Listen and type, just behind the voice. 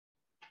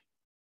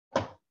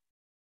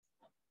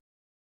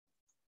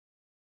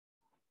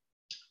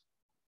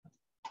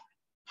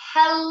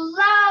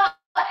Hello,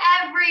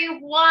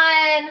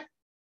 everyone.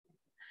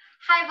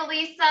 Hi,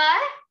 Belisa.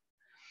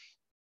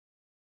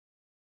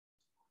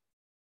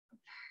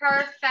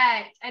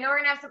 Perfect. I know we're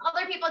going to have some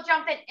other people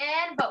jumping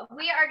in, but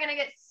we are going to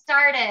get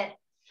started.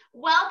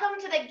 Welcome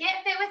to the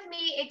Get Fit With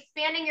Me,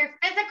 Expanding Your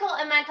Physical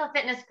and Mental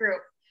Fitness group.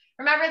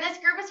 Remember, this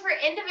group is for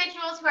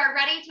individuals who are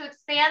ready to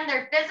expand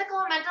their physical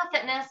and mental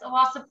fitness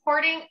while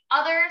supporting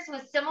others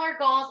with similar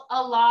goals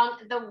along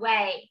the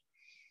way.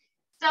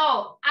 So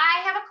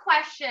I have a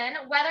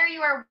question, whether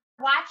you are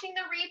watching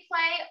the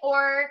replay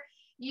or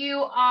you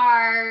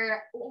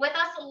are with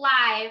us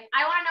live,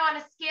 I want to know on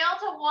a scale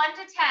to 1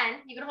 to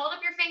 10, you can hold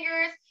up your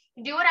fingers,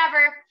 do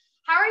whatever.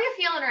 How are you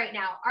feeling right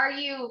now? Are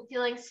you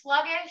feeling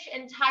sluggish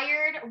and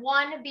tired,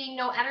 1 being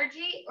no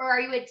energy, or are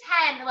you at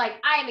 10,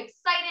 like I am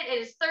excited,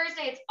 it is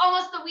Thursday, it's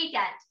almost the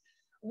weekend?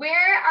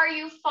 Where are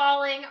you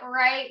falling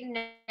right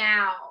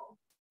now?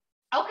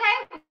 Okay,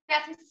 we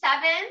got some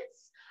 7s.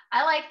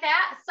 I like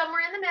that,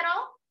 somewhere in the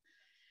middle.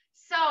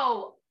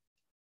 So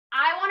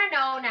I want to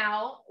know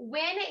now,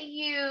 when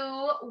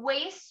you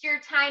waste your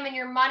time and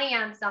your money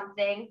on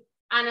something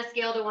on a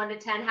scale to 1 to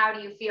 10, how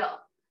do you feel?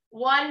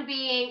 1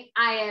 being,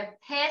 I am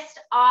pissed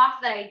off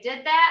that I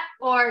did that,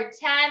 or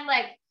 10,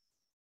 like,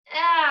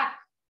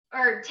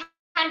 or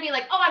 10 being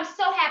like, oh, I'm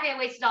so happy I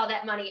wasted all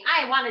that money.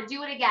 I want to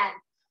do it again.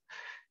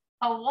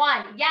 A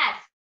 1, yes.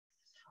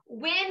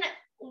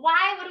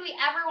 Why would we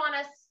ever want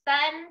to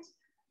spend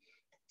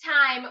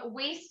time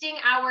wasting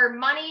our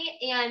money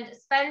and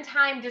spend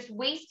time just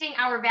wasting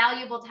our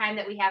valuable time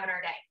that we have in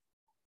our day?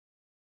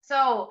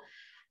 So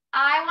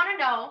I want to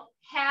know,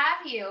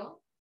 have you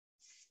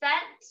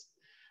spent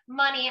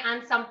money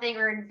on something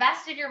or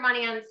invested your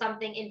money on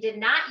something and did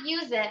not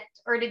use it,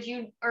 or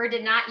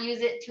did not use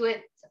it to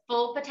its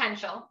full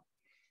potential?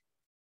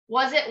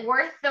 Was it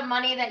worth the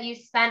money that you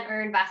spent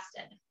or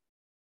invested?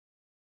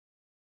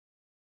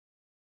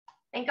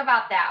 Think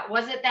about that.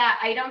 Was it that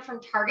item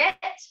from Target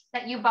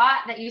that you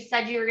bought that you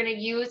said you were going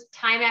to use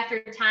time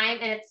after time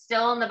and it's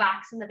still in the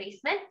box in the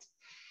basement?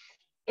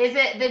 Is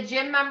it the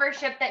gym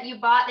membership that you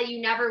bought that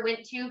you never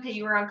went to because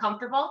you were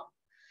uncomfortable?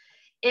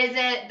 Is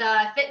it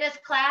the fitness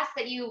class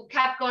that you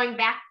kept going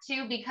back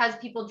to because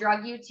people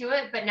drug you to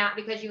it, but not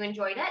because you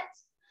enjoyed it?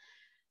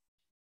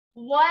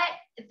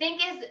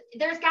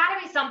 There's got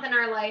to be something in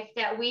our life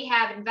that we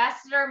have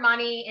invested our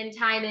money and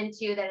time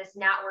into that has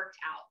not worked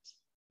out.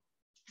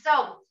 So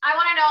I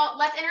want to know,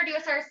 let's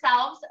introduce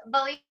ourselves.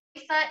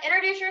 Belisa,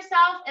 introduce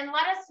yourself and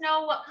let us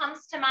know what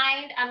comes to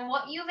mind on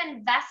what you've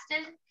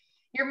invested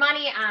your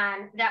money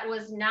on that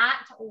was not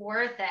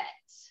worth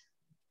it.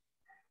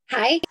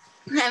 Hi,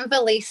 I'm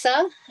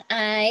Belisa.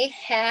 I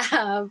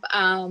have,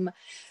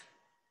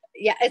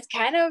 it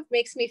kind of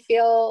makes me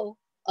feel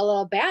a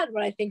little bad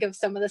when I think of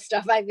some of the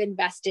stuff I've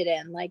invested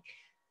in, like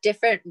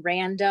different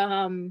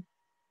random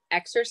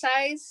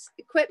exercise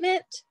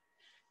equipment.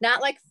 Not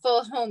like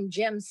full home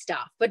gym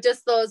stuff, but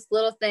just those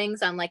little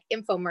things on like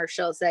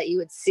infomercials that you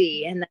would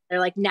see. And they're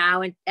like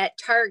now at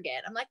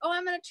Target. I'm like, oh,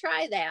 I'm going to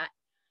try that.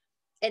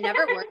 It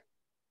never worked.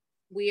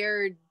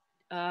 Weird,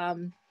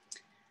 half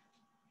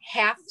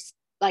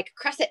like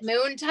crescent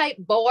moon type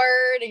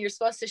board, and you're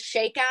supposed to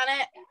shake on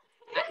it.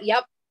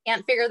 Yep.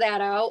 Can't figure that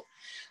out.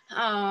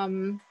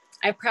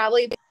 I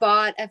probably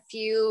bought a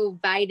few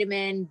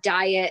vitamin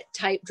diet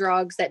type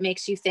drugs that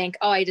makes you think,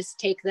 oh, I just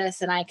take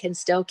this and I can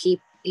still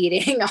keep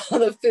eating all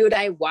the food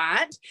I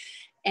want,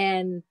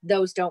 and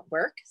those don't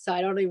work. So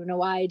I don't even know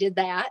why I did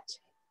that.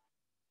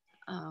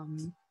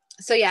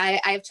 So yeah,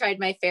 I've tried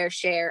my fair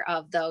share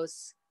of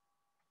those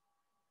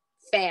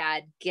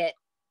fad, fit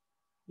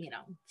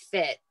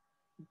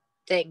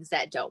things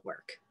that don't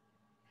work.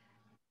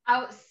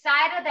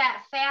 Outside of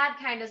that fad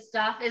kind of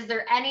stuff, is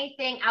there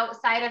anything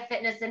outside of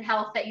fitness and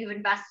health that you've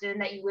invested in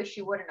that you wish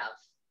you wouldn't have?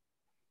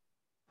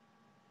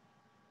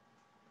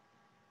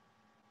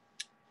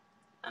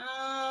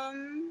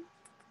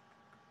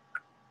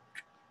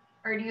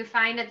 Or do you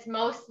find it's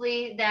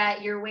mostly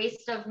that your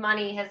waste of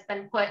money has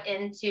been put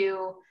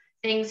into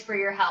things for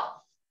your health?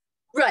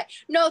 Right.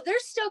 No, there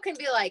still can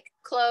be like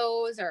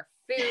clothes or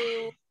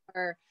food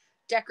or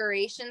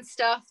decoration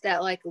stuff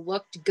that like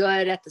looked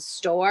good at the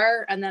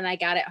store. And then I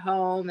got it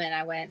home and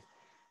I went,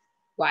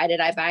 why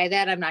did I buy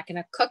that? I'm not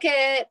going to cook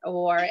it.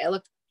 Or it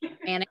looked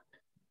manic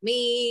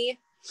me.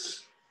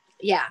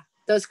 Yeah.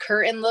 Those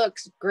curtain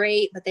looks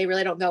great, but they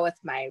really don't go with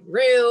my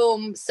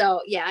room.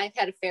 So yeah, I've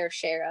had a fair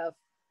share of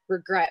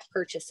regret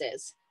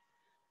purchases.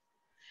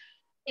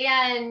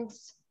 And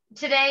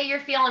today you're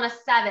feeling a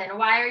 7.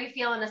 Why are you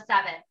feeling a 7?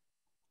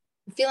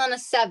 I'm feeling a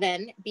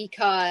 7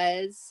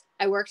 because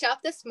I worked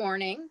out this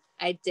morning.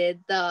 I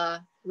did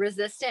the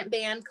resistant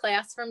band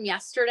class from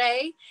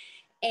yesterday.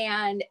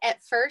 And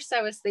at first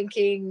I was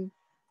thinking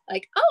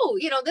like, oh,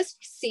 this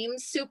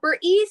seems super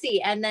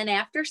easy. And then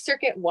after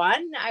circuit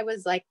 1, I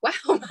was like,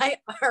 wow, my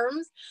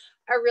arms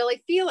are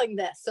really feeling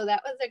this. So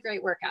that was a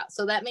great workout.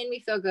 So that made me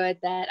feel good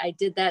that I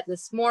did that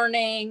this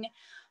morning.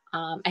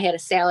 I had a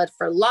salad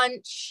for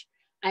lunch.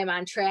 I'm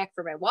on track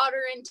for my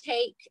water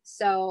intake.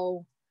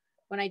 So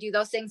when I do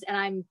those things and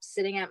I'm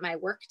sitting at my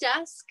work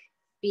desk,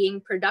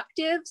 being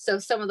productive. So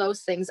some of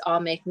those things all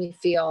make me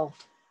feel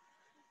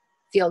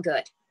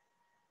good.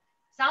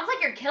 Sounds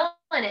like you're killing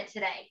it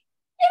today.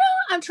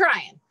 I'm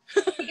trying.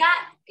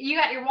 You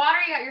got your water,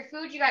 you got your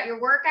food, you got your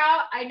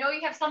workout. I know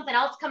you have something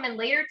else coming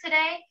later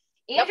today,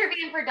 and you're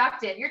being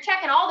productive. You're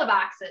checking all the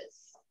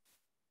boxes.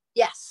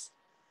 Yes.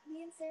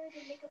 Me and Sarah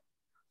did makeup.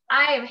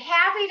 I am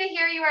happy to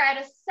hear you are at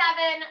a 7.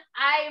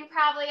 I am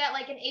probably at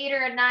like an 8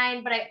 or a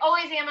 9, but I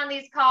always am on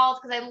these calls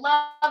because I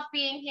love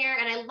being here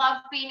and I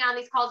love being on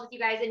these calls with you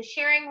guys and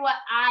sharing what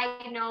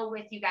I know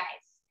with you guys.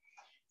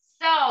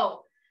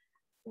 So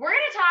we're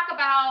going to talk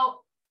about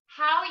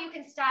how you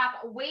can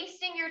stop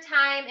wasting your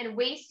time and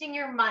wasting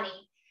your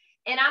money.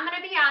 And I'm going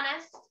to be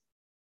honest,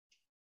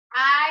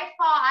 I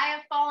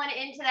have fallen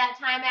into that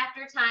time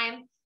after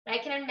time. I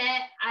can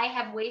admit I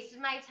have wasted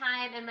my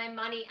time and my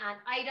money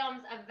on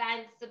items,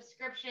 events,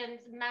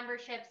 subscriptions,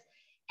 memberships,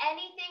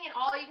 anything and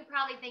all you could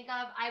probably think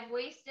of. I've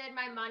wasted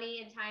my money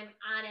and time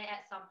on it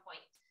at some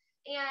point.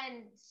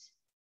 And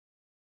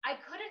I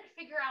couldn't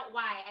figure out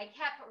why. I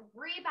kept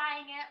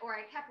rebuying it, or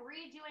I kept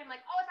redoing,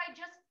 like, oh, if I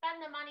just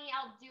spend the money,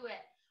 I'll do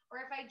it. Or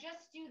if I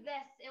just do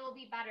this, it will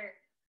be better.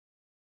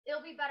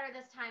 It'll be better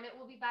this time. It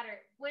will be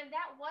better. When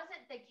that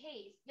wasn't the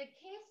case. The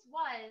case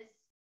was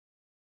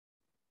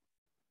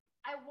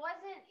I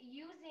wasn't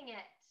using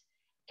it,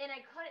 and I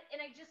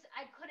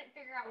couldn't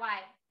figure out why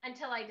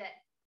until I did.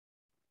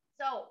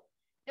 So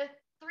the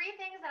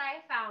 3 things that I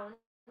found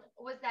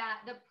was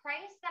that the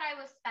price that I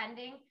was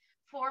spending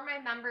for my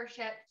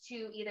membership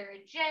to either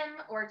a gym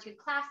or to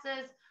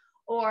classes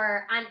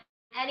or on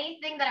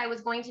anything that I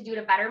was going to do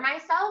to better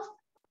myself,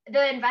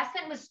 the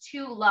investment was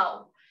too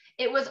low.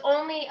 It was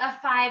only a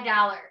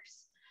 $5.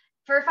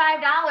 For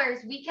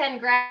 $5, we can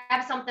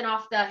grab something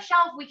off the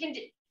shelf. We can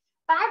do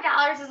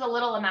 $5 is a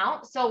little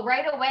amount. So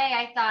right away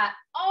I thought,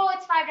 oh,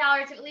 it's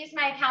 $5. If it leaves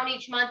my account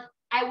each month,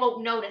 I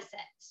won't notice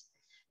it.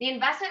 The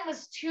investment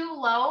was too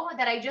low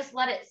that I just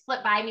let it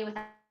slip by me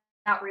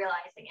without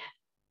realizing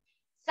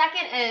it.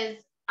 Second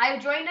is I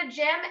joined a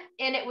gym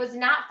and it was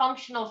not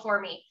functional for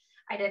me.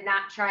 I did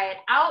not try it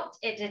out.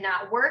 It did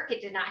not work.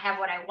 It did not have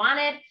what I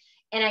wanted.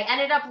 And I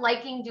ended up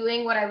liking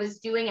doing what I was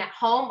doing at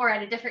home or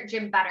at a different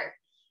gym better.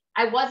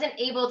 I wasn't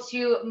able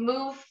to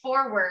move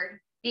forward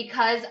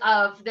because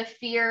of the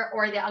fear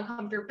or the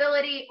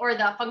uncomfortability or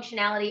the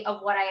functionality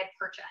of what I had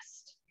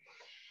purchased.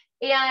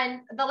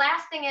 And the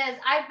last thing is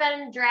I've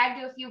been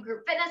dragged to a few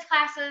group fitness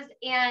classes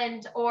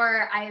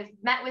or I've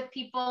met with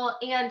people,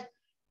 and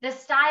the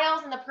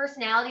styles and the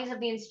personalities of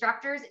the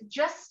instructors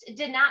just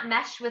did not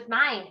mesh with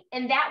mine.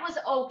 And that was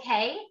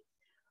okay.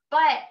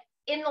 But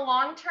in the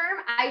long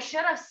term, I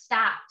should have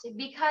stopped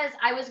because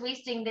I was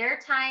wasting their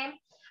time.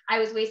 I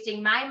was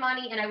wasting my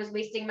money and I was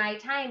wasting my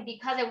time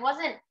because I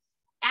wasn't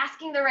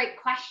asking the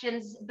right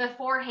questions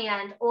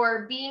beforehand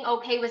or being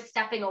okay with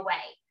stepping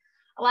away.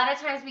 A lot of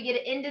times we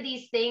get into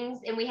these things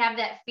and we have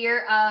that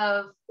fear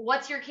of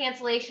what's your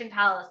cancellation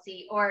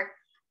policy, or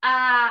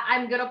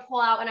I'm going to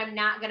pull out and I'm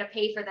not going to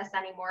pay for this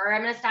anymore, or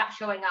I'm going to stop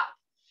showing up.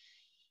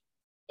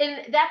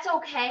 And that's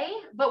okay,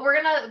 but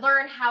we're going to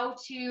learn how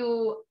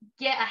to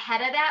get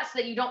ahead of that so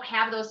that you don't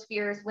have those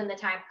fears when the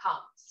time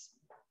comes.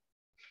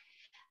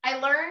 I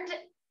learned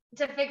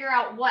to figure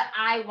out what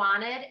I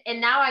wanted. And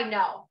now I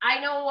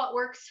know what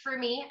works for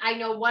me. I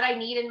know what I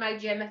need in my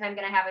gym if I'm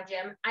going to have a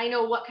gym. I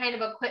know what kind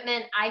of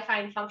equipment I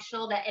find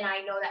functional and I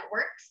know that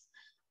works.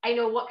 I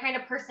know what kind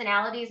of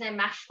personalities I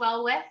mesh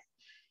well with.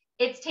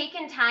 It's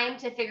taken time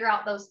to figure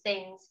out those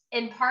things.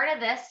 And part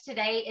of this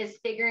today is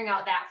figuring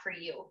out that for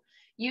you.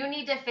 You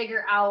need to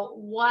figure out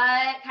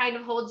what kind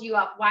of holds you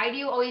up. Why do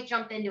you always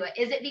jump into it?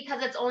 Is it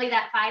because it's only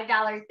that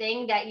 $5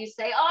 thing that you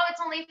say, oh,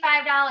 it's only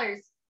 $5?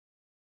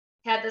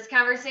 Had this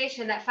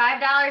conversation that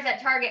 $5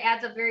 at Target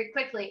adds up very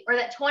quickly, or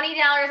that $20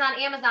 on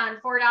Amazon,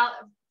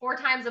 four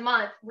times a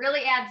month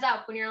really adds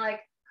up when you're like,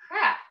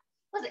 crap,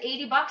 was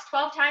it $80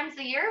 12 times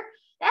a year?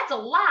 That's a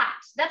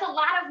lot. That's a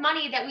lot of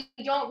money that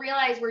we don't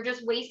realize we're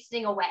just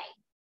wasting away.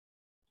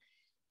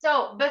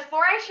 So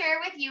before I share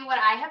with you what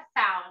I have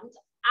found,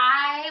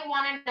 I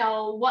want to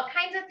know, what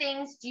kinds of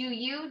things do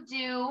you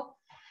do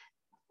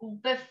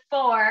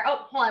before?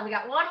 Oh, hold on. We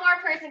got one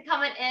more person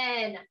coming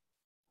in.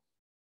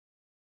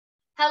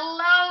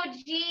 Hello,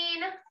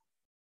 Jean.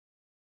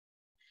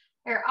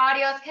 Your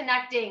audio is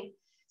connecting.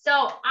 So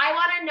I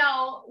want to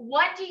know,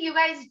 what do you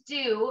guys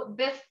do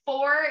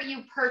before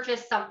you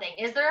purchase something?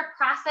 Is there a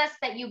process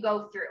that you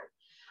go through?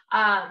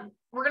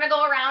 We're going to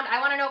go around.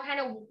 I want to know kind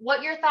of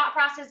what your thought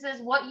process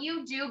is, what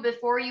you do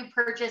before you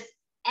purchase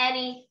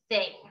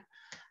anything.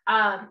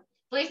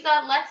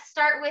 Lisa, let's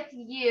start with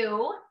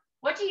you.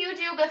 What do you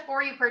do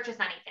before you purchase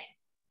anything,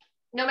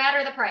 no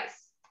matter the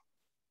price?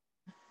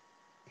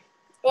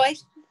 Well,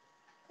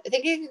 I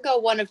think it could go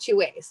one of 2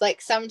 ways.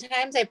 Like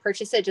sometimes I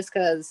purchase it just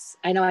because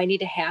I know I need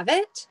to have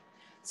it.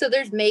 So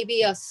there's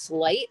maybe a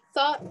slight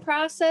thought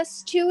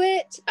process to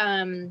it.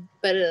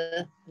 But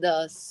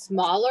the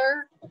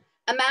smaller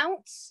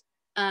amounts,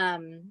 I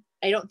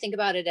don't think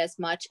about it as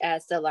much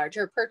as the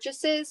larger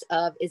purchases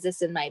of, is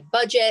this in my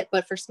budget?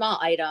 But for small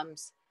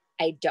items,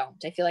 I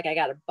don't. I feel like I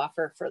got a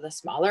buffer for the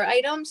smaller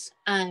items.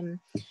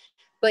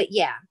 But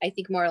yeah, I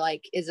think more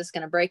like, is this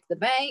going to break the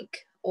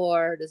bank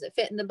or does it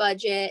fit in the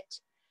budget?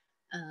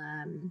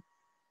 And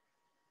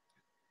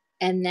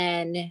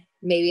then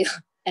maybe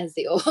as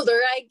the older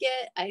I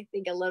get, I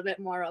think a little bit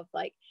more of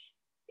like,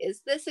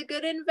 is this a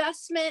good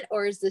investment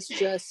or is this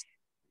just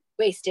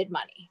wasted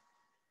money?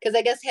 Because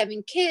I guess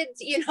having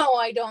kids, you know,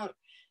 I don't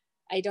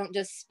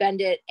just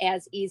spend it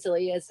as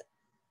easily as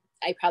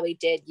I probably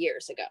did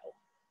years ago.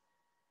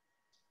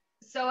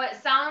 So it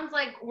sounds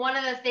like one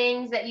of the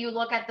things that you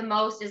look at the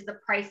most is the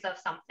price of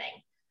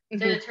something to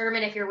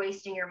determine if you're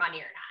wasting your money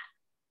or not.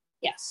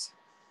 Yes.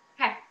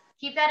 Okay.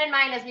 Keep that in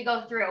mind as we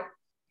go through.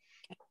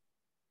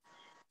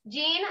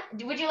 Jean,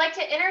 would you like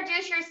to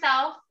introduce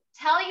yourself?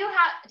 Tell us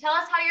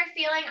how you're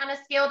feeling on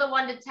a scale to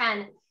 1 to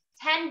 10.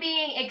 10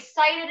 being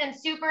excited and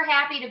super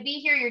happy to be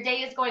here. Your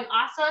day is going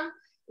awesome.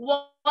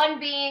 1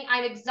 being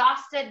I'm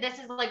exhausted. This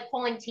is like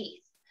pulling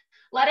teeth.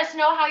 Let us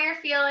know how you're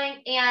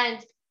feeling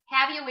and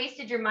have you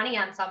wasted your money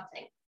on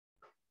something?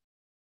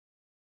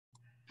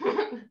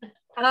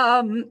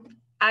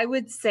 I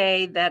would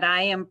say that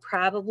I am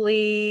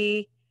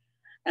probably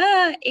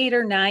 8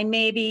 or 9,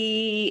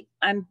 maybe.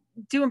 I'm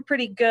doing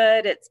pretty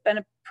good. It's been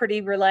a pretty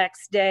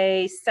relaxed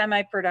day,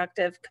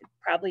 semi-productive, could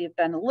probably have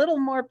been a little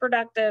more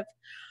productive.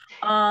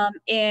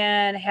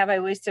 And have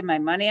I wasted my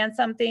money on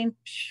something?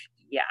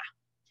 Yeah.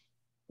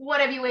 What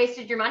have you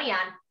wasted your money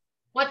on?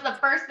 What's the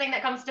first thing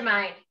that comes to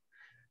mind?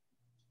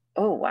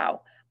 Oh,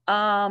 wow.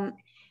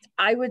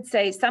 I would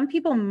say some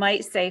people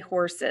might say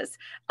horses.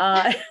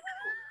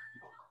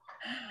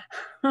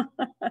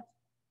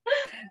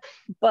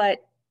 But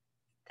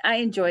I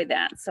enjoy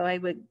that, so I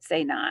would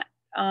say not.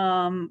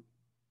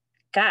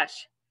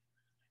 Gosh,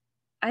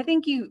 I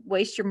think you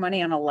waste your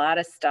money on a lot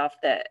of stuff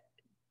that,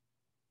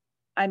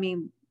 I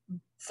mean,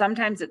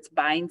 sometimes it's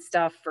buying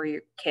stuff for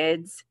your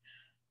kids,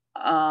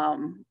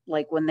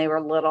 like when they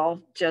were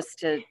little, just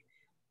to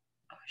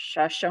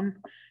shush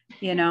them,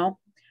 you know.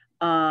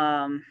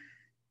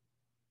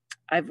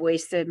 I've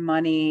wasted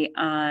money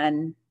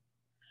on,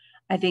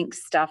 I think,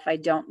 stuff I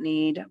don't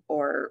need,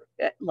 or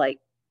like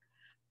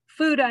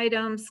food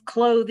items,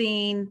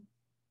 clothing,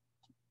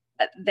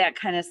 that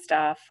kind of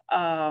stuff.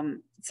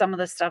 Some of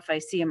the stuff I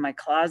see in my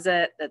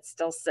closet that's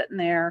still sitting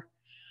there,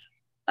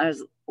 I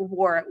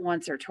wore it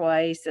once or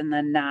twice and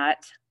then not.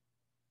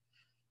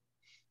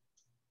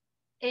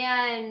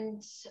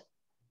 And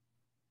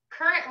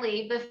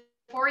currently,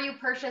 before you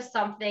purchase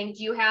something,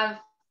 do you have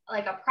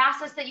like a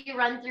process that you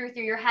run through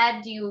your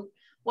head?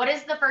 What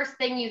is the first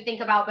thing you think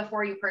about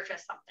before you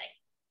purchase something?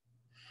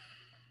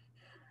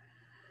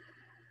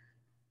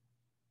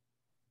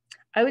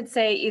 I would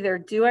say either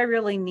do I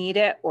really need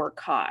it or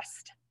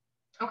cost.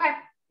 Okay.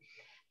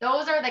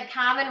 Those are the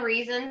common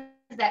reasons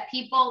that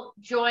people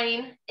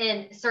join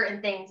in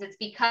certain things. It's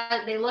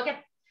because they look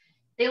at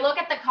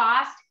the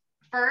cost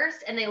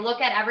first and they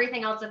look at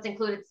everything else that's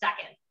included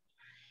second.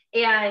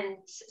 And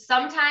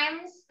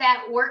sometimes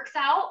that works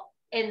out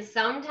and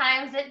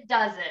sometimes it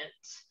doesn't.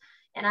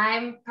 And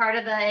I'm part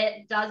of the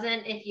it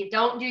doesn't if you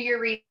don't do your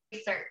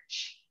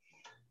research.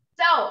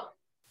 So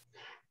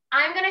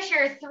I'm going to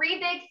share 3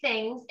 big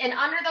things, and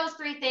under those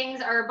 3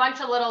 things are a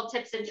bunch of little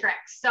tips and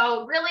tricks.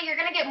 So really, you're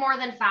going to get more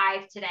than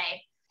 5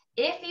 today.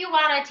 If you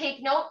want to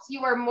take notes,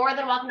 you are more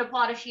than welcome to pull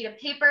out a sheet of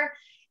paper.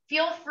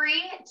 Feel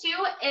free to,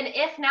 and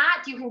if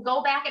not, you can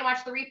go back and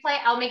watch the replay.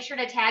 I'll make sure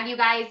to tag you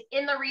guys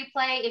in the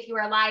replay if you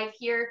are live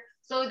here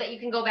so that you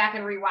can go back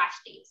and rewatch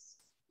these.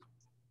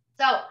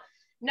 So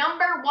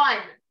number 1,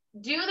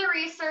 do the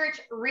research,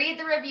 read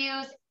the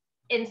reviews,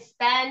 and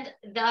spend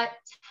the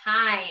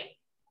time.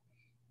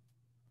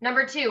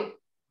 Number 2,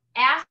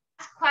 ask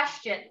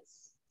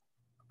questions.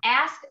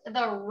 Ask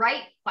the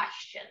right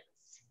questions.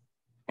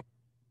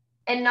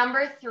 And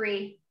number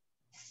 3,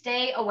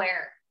 stay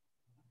aware.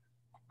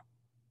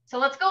 So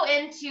let's go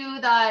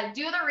into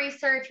do the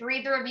research,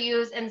 read the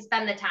reviews, and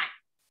spend the time.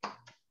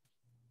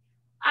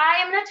 I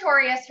am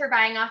notorious for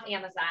buying off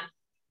Amazon.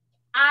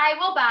 I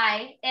will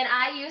buy, and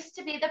I used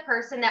to be the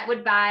person that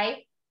would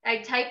buy.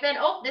 I type in,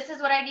 oh, this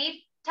is what I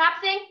need.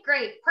 Top thing,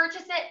 great,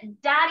 purchase it,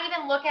 not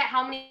even look at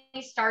how many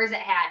stars it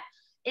had.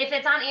 If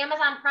it's on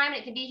Amazon Prime,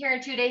 it could be here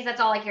in 2 days,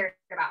 that's all I cared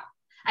about.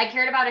 I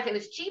cared about if it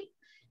was cheap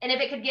and if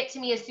it could get to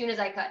me as soon as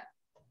I could.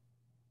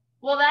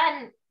 Well,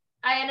 then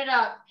I ended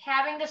up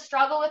having to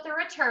struggle with the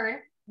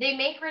return. They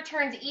make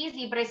returns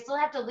easy, but I still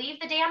have to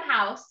leave the damn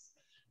house,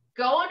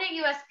 go into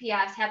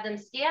USPS, have them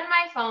scan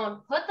my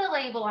phone, put the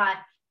label on.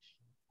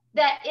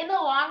 That in the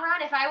long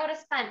run, if I would have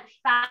spent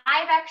 5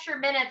 extra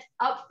minutes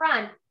up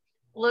front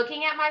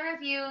looking at my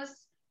reviews,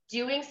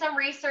 doing some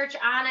research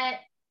on it,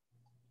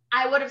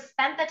 I would have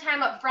spent the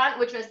time up front,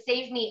 which would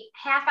save me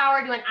half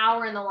hour to an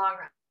hour in the long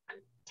run.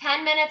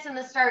 10 minutes in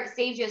the start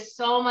saves you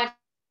so much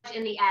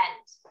in the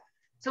end.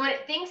 So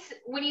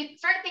when you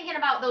start thinking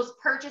about those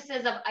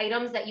purchases of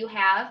items that you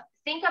have,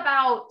 think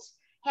about,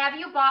 have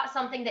you bought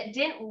something that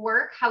didn't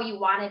work how you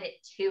wanted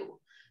it to?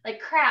 Like,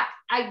 crap,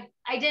 I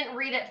didn't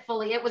read it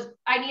fully.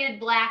 I needed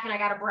black and I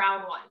got a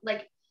brown one.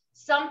 Like,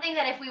 something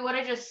that if we would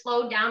have just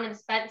slowed down and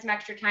spent some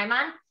extra time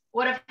on,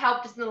 would have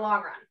helped us in the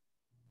long run.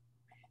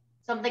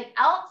 Something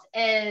else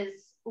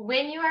is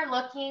when you are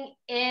looking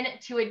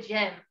into a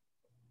gym,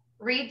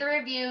 read the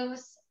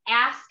reviews,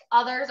 ask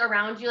others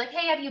around you, like,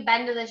 hey, have you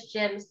been to this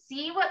gym?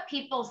 See what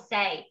people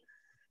say.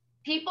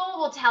 People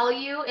will tell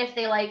you if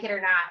they like it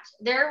or not.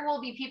 There will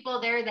be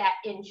people there that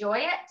enjoy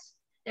it.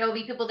 There will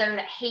be people there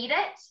that hate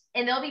it.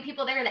 And there'll be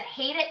people there that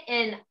hate it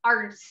and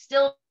are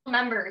still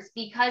members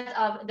because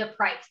of the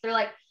price. They're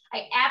like,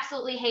 I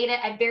absolutely hate it.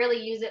 I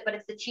barely use it, but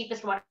it's the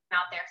cheapest one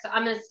out there. So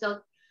I'm going to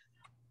still,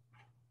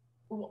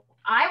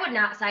 I would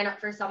not sign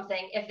up for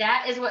something. If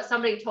that is what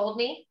somebody told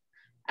me,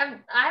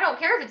 I don't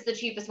care if it's the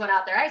cheapest one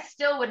out there. I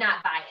still would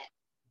not buy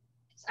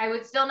it. I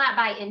would still not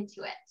buy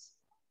into it.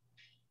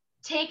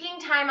 Taking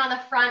time on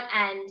the front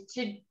end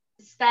to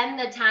spend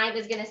the time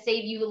is going to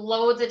save you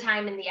loads of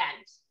time in the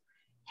end.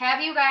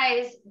 Have you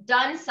guys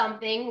done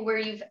something where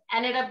you've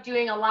ended up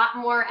doing a lot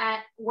more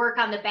at work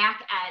on the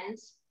back end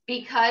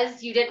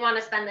because you didn't want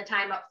to spend the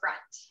time up front?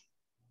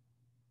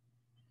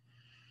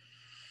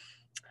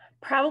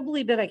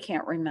 Probably, but I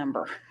can't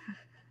remember.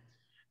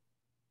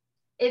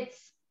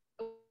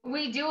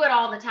 We do it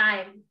all the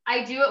time.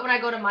 I do it when I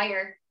go to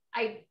Meijer.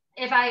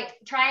 If I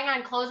trying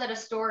on clothes at a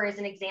store is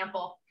an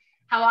example.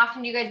 How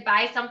often do you guys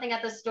buy something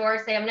at the store,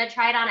 say, I'm going to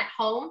try it on at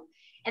home,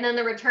 and then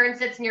the return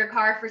sits in your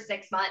car for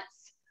 6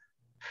 months?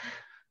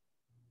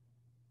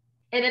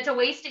 And it's a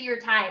waste of your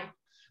time.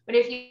 But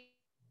if you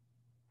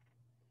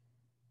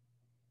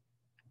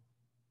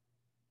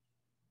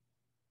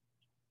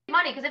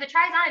money, because if it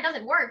tries on, it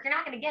doesn't work, you're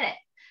not going to get it.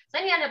 So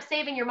then you end up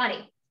saving your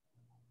money.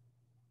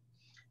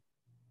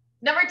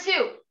 Number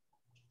 2,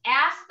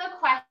 ask the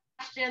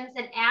questions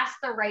and ask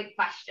the right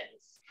questions.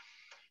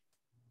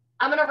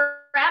 I'm going to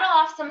rattle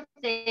off some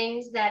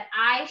things that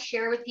I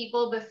share with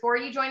people before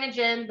you join a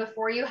gym,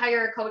 before you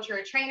hire a coach or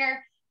a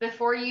trainer,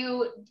 before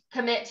you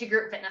commit to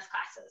group fitness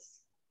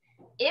classes.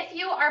 If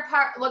you are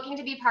looking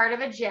to be part of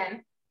a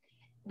gym,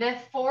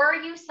 before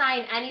you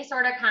sign any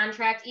sort of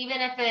contract,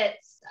 even if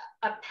it's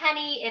a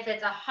penny, if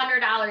it's $100,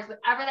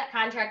 whatever that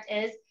contract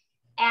is,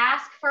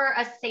 ask for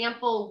a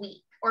sample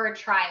week or a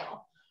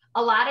trial.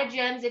 A lot of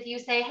gyms, if you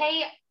say,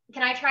 hey,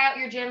 can I try out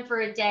your gym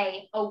for a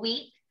day, a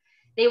week?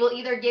 They will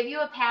either give you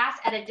a pass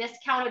at a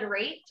discounted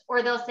rate,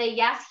 or they'll say,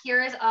 yes,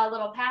 here is a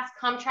little pass,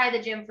 come try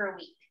the gym for a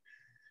week.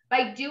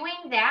 By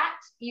doing that,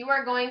 you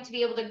are going to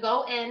be able to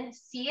go in,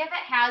 see if it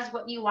has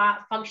what you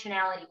want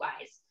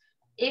functionality-wise.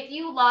 If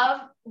you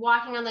love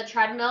walking on the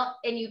treadmill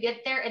and you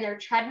get there and their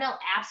treadmill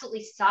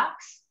absolutely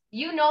sucks,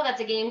 you know that's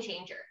a game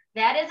changer.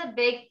 That is a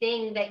big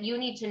thing that you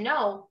need to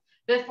know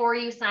before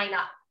you sign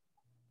up.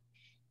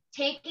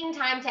 Taking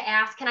time to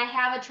ask, can I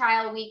have a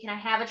trial week? Can I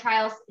have a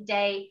trial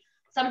day?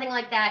 Something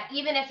like that,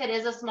 even if it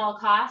is a small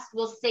cost,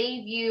 will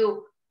save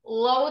you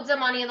loads of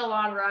money in the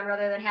long run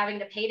rather than having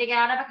to pay to get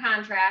out of a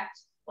contract.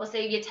 Will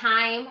save you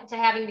time to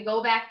having to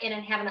go back in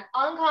and have an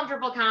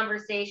uncomfortable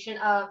conversation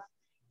of,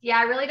 yeah,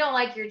 I really don't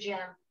like your gym.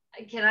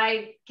 Can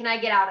I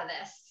get out of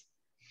this?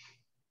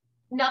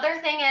 Another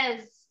thing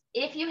is,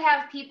 if you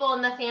have people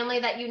in the family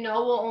that you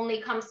know will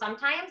only come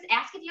sometimes,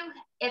 ask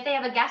if they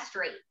have a guest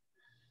rate.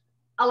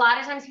 A lot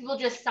of times people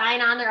just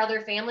sign on their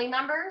other family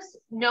members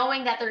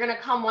knowing that they're going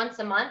to come once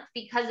a month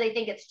because they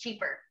think it's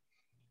cheaper.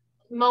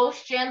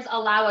 Most gyms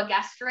allow a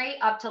guest rate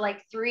up to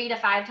like 3 to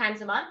 5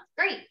 times a month.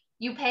 Great.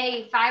 You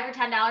pay $5 or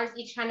 $10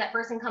 each time that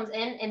person comes in,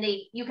 and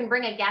you can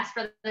bring a guest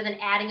rather than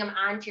adding them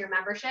onto your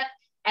membership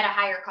at a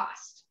higher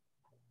cost.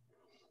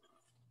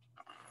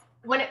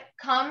 When it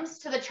comes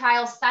to the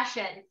trial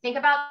session, think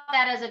about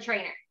that as a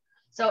trainer.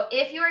 So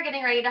if you are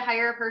getting ready to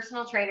hire a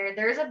personal trainer,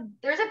 there's a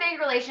big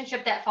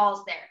relationship that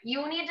falls there.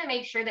 You need to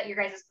make sure that your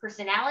guys'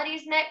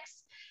 personalities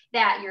mix,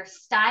 that your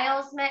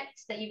styles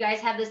mix, that you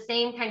guys have the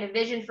same kind of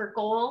vision for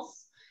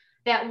goals,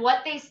 that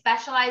what they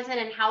specialize in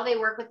and how they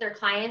work with their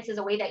clients is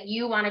a way that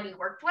you want to be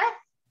worked with.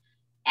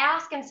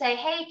 Ask and say,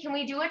 hey, can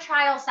we do a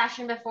trial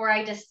session before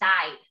I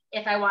decide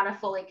if I want to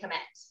fully commit?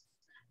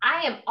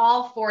 I am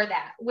all for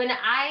that. When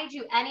I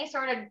do any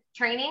sort of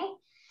training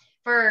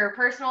for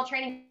personal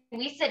training,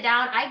 we sit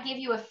down, I give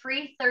you a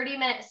free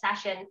 30-minute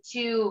session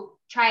to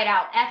try it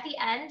out. At the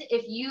end,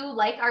 if you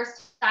like our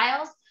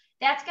styles,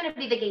 that's going to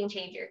be the game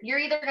changer. You're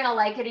either going to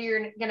like it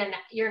or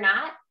you're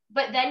not,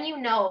 but then you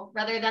know,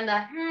 rather than the,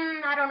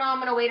 I don't know, I'm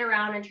going to wait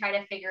around and try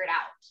to figure it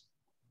out.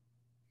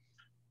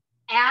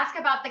 Ask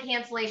about the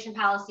cancellation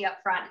policy up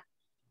front.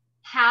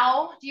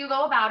 How do you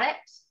go about it?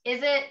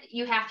 Is it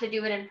you have to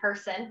do it in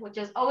person, which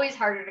is always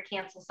harder to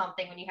cancel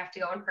something when you have to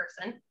go in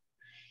person?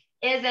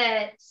 Is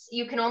it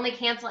you can only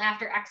cancel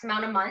after X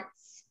amount of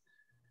months?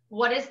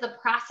 What is the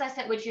process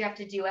at which you have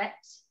to do it?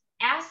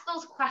 Ask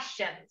those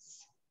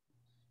questions.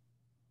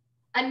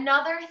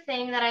 Another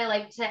thing that I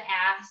like to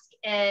ask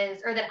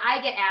is, or that I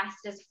get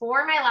asked is,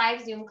 for my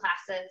live Zoom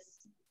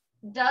classes,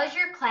 does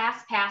your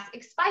class pass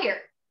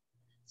expire?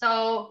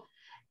 So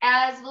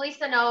as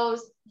Lisa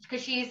knows,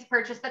 because she's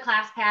purchased the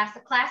class pass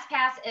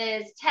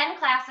is 10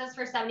 classes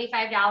for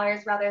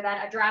 $75 rather than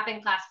a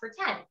drop-in class for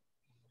 10.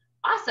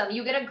 awesome.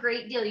 You get a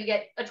great deal. You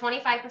get a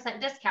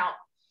 25% discount.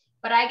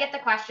 But I get the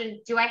question,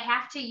 do I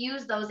have to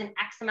use those in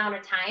X amount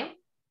of time?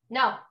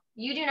 No,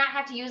 you do not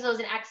have to use those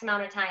in X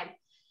amount of time.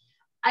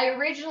 I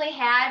originally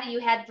you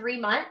had 3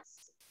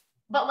 months,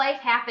 but life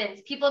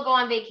happens. People go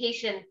on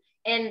vacation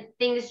and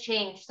things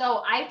change.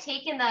 So I've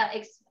taken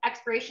the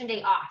expiration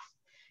date off,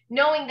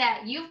 knowing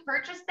that you've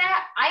purchased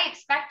that. I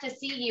expect to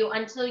see you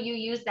until you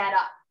use that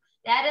up.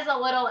 That is a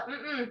little,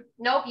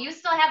 nope, you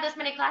still have this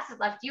many classes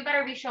left. You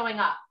better be showing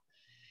up.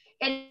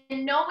 And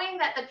knowing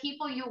that the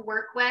people you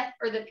work with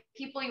or the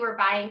people you are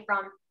buying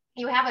from,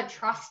 you have a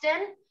trust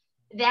in,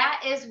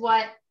 that is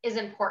what is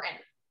important.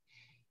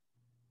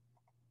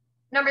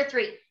 Number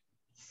 3,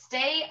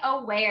 stay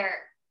aware.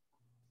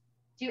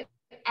 Do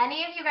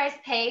any of you guys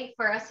pay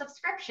for a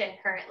subscription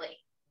currently?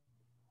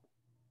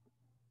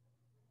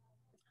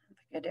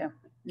 I do.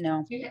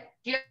 No. Do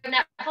you have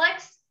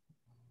Netflix?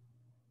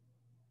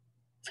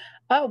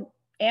 Oh,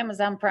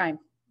 Amazon Prime.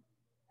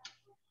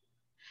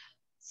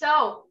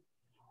 So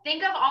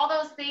think of all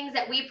those things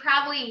that we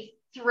probably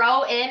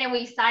throw in and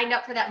we signed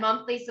up for that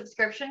monthly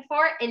subscription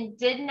for and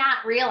did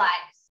not realize.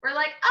 We're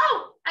like,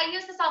 oh, I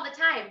use this all the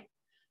time.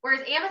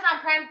 Whereas Amazon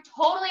Prime,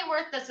 totally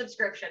worth the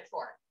subscription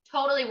for.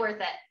 Totally worth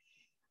it.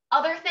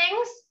 Other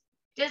things,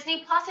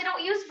 Disney Plus, I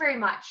don't use very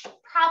much.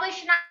 Probably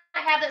should not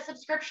have that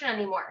subscription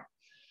anymore.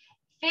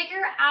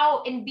 Figure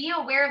out and be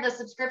aware of the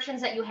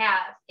subscriptions that you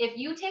have. If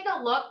you take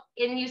a look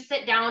and you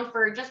sit down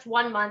for just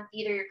 1 month,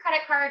 either your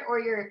credit card or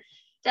your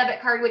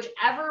debit card,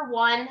 whichever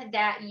one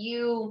that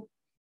you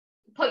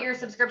put your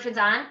subscriptions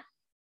on,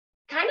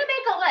 kind of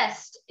make a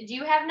list. Do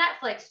you have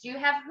Netflix? Do you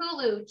have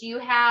Hulu? Do you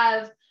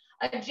have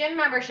a gym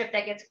membership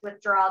that gets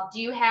withdrawal? Do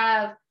you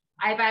have,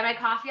 I buy my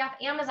coffee off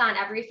Amazon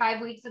every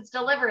 5 weeks, it's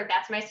delivered.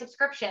 That's my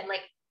subscription.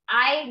 Like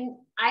I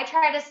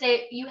try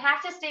to you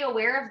have to stay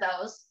aware of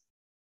those,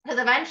 because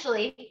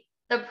eventually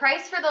the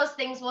price for those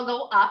things will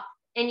go up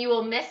and you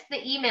will miss the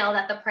email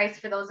that the price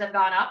for those have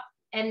gone up,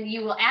 and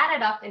you will add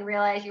it up and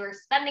realize you are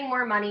spending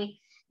more money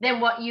than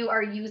what you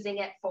are using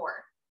it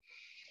for.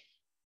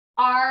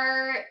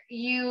 And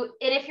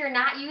if you're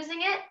not using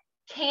it,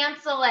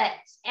 cancel it.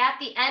 At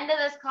the end of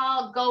this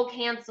call, go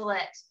cancel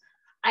it.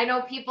 I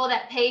know people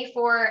that pay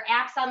for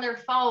apps on their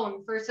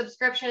phone for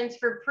subscriptions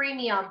for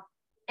premium,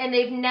 and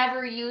they've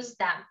never used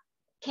them.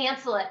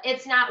 Cancel it.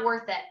 It's not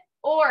worth it.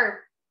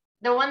 Or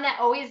the one that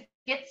always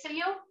gets to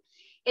you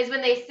is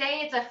when they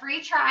say it's a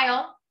free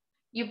trial,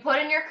 you put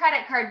in your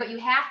credit card, but you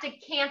have to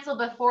cancel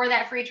before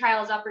that free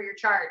trial is up or you're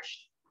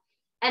charged.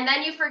 And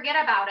then you forget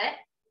about it.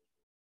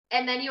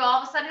 And then you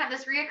all of a sudden have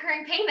this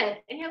reoccurring payment.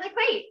 And you're like,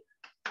 wait,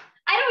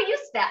 I don't use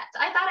that.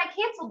 I thought I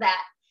canceled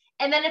that.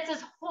 And then it's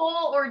this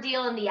whole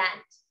ordeal in the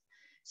end.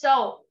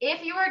 So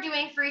if you are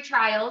doing free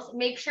trials,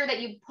 make sure that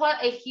you put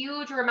a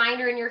huge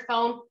reminder in your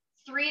phone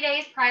 3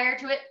 days prior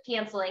to it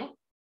canceling,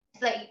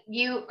 so that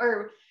you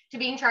are to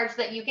being charged,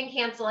 so that you can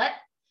cancel it.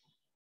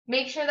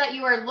 Make sure that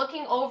you are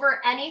looking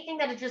over anything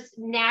that is just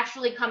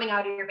naturally coming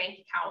out of your bank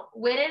account.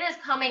 When it is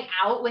coming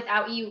out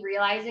without you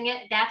realizing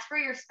it, that's where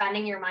you're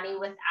spending your money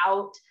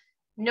without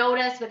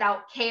notice,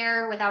 without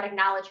care, without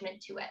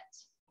acknowledgement to it.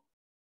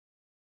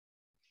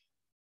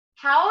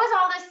 How is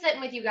all this sitting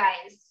with you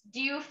guys?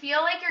 Do you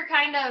feel like you're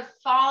kind of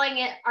falling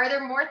it? Are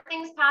there more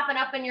things popping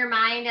up in your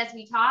mind as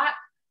we talk?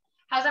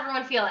 How's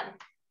everyone feeling?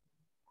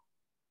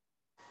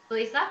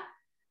 Lisa?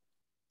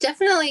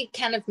 Definitely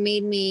kind of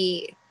made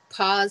me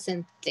pause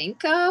and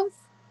think of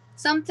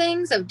some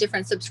things, of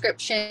different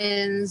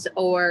subscriptions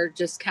or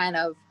just kind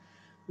of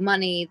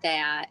money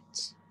that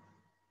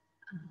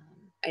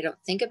I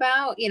don't think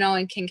about,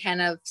 and can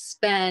kind of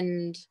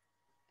spend.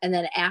 And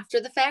then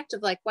after the fact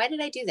of like, why did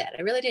I do that?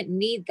 I really didn't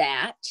need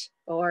that.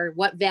 Or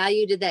what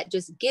value did that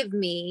just give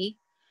me?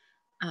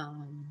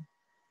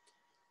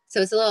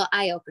 So it's a little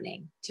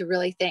eye-opening to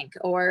really think.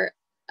 Or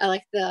I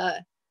like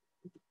the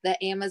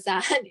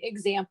Amazon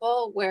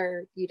example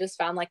where you just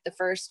found like the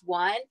first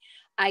one.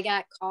 I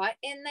got caught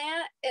in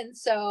that. And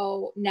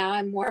so now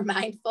I'm more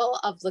mindful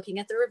of looking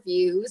at the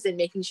reviews and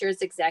making sure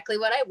it's exactly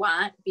what I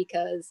want,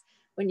 because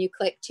when you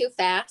click too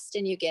fast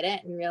and you get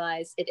it and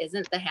realize it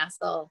isn't, the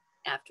hassle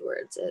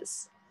afterwards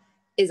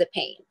is a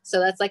pain. So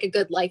that's like a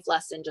good life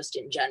lesson just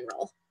in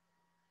general.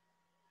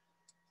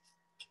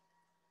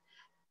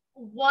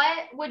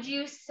 What would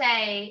you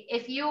say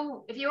if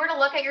you were to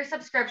look at your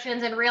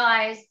subscriptions and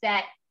realize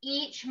that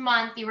each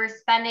month you were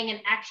spending an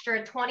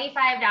extra $25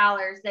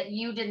 that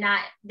you did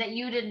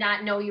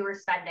not know you were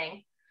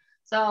spending?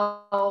 So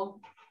hold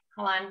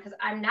on, because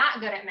I'm not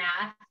good at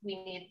math.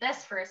 We need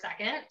this for a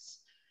second.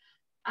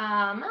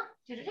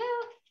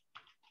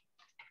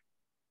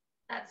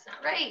 That's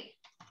not right.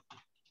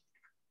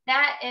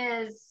 That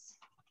is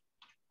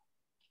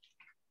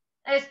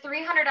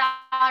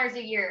 $300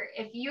 a year.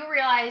 If you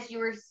realize you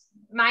were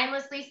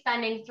mindlessly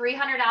spending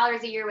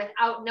 $300 a year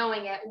without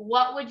knowing it,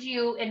 what would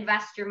you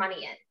invest your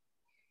money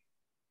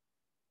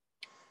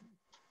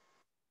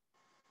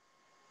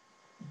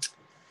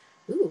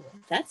in? Ooh,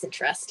 that's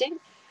interesting.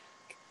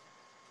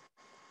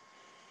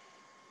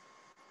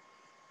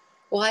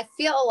 Well, I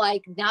feel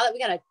like now that we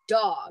got a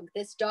dog,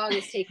 this dog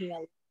is taking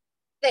a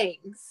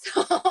things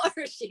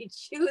or she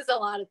chews a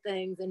lot of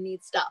things and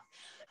needs stuff.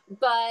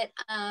 But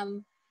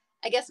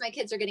I guess my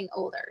kids are getting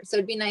older, so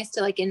it'd be nice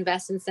to like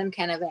invest in some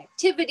kind of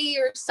activity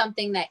or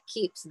something that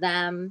keeps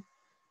them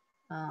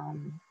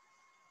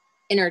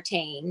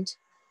entertained,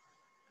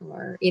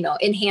 or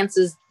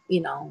enhances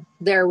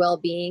their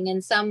well-being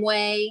in some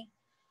way.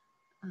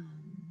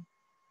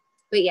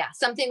 But yeah,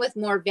 something with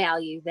more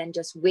value than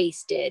just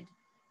wasted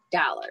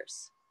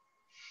dollars.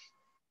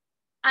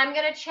 I'm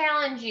going to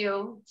challenge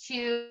you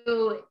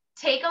to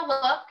take a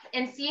look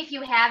and see if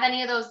you have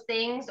any of those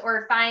things,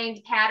 or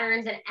find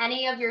patterns in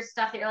any of your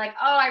stuff that you're like,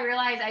 oh, I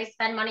realize I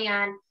spend money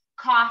on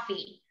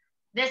coffee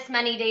this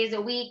many days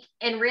a week,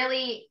 and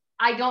really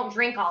I don't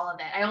drink all of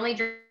it. I only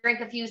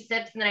drink a few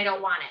sips and then I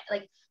don't want it.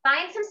 Like,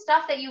 find some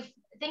stuff that you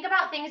think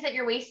about, things that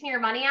you're wasting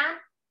your money on,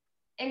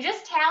 and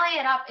just tally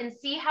it up and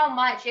see how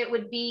much it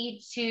would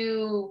be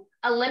to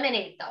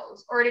eliminate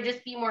those, or to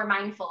just be more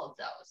mindful of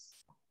those.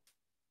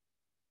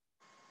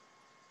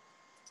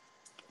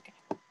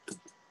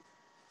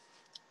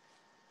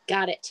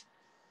 Got it.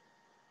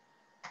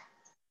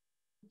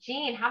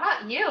 Jean, how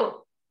about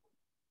you?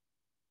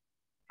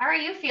 How are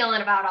you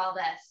feeling about all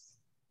this?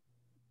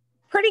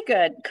 Pretty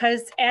good,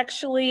 because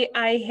actually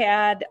I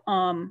had,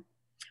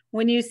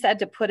 when you said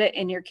to put it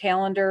in your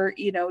calendar,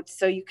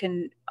 so you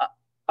can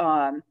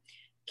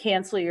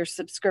cancel your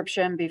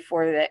subscription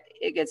before that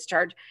it gets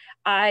charged,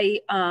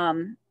 I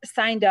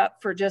signed up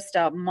for just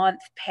a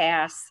month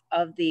pass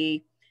of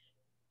the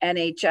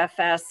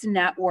NHFS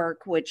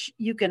network, which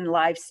you can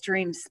live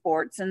stream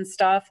sports and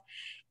stuff.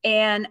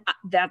 And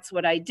that's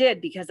what I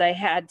did, because I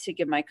had to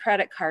give my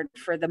credit card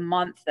for the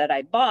month that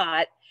I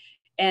bought.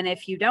 And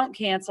if you don't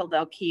cancel,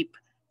 they'll keep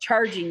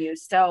charging you.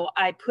 So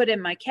I put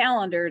in my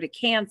calendar to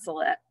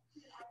cancel it.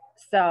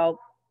 So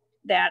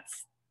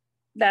that's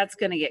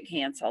going to get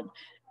canceled.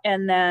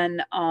 And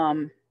then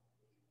I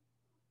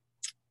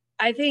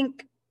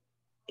think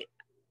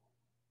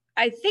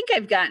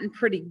I've gotten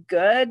pretty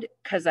good,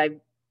 because I've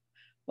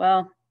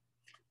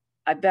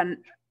been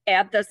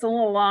at this a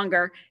little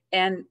longer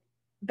and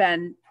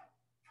been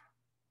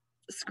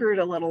screwed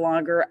a little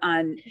longer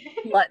on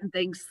letting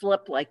things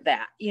slip like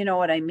that. You know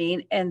what I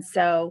mean? And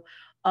so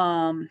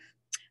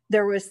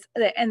there's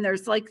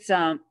like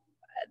the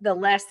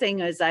last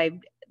thing is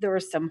there were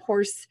some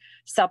horse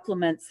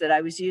supplements that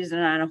I was using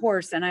on a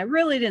horse, and I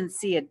really didn't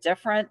see a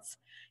difference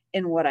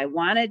in what I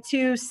wanted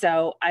to.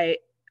 So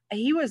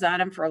he was on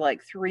him for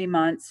like 3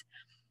 months.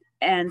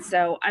 And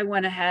so I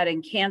went ahead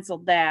and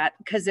canceled that,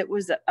 because it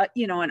was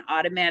an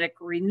automatic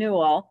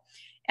renewal.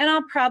 And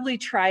I'll probably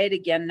try it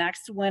again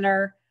next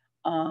winter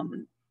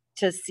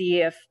to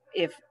see if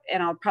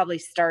and I'll probably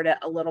start it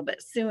a little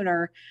bit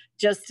sooner,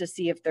 just to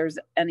see if there's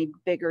any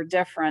bigger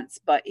difference.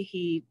 But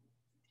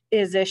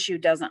his issue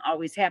doesn't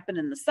always happen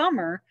in the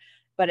summer,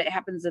 but it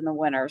happens in the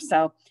winter.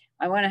 So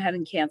I went ahead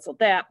and canceled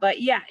that.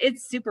 But yeah,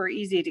 it's super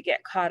easy to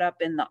get caught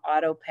up in the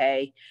auto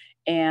pay,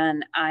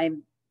 and I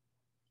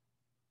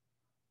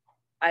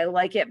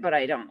like it, but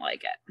I don't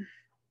like it.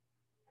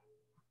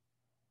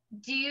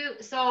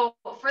 So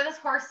for this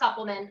horse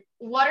supplement,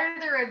 what are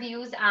the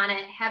reviews on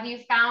it? Have you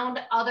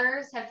found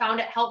others have found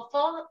it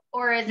helpful,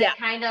 or is it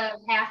kind of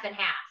half and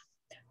half?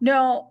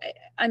 No,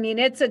 I mean,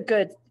 it's a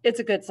good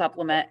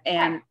supplement,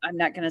 and I'm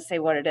not going to say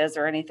what it is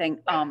or anything.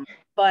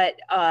 But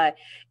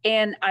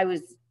and I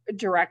was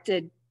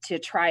directed to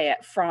try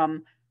it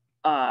from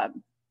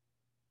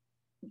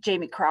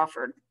Jamie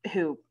Crawford,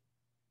 who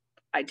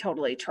I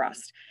totally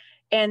trust.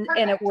 And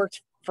it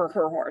worked for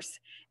her horse.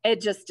 It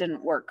just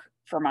didn't work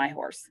for my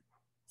horse.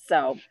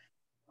 So.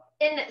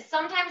 And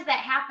sometimes that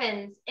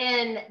happens.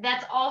 And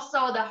that's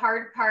also the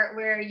hard part,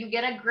 where you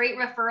get a great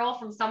referral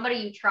from somebody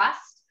you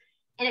trust,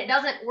 and it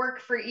doesn't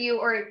work for you,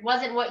 or it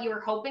wasn't what you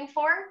were hoping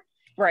for.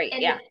 Right.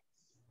 And yeah.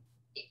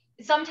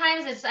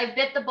 Sometimes it's, I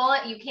bit the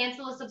bullet, you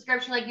cancel the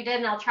subscription like you did,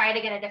 and I'll try it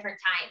again a different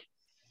time.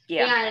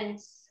 Yeah. And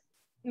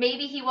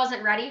maybe he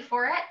wasn't ready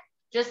for it.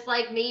 Just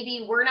like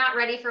maybe we're not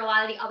ready for a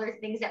lot of the other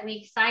things that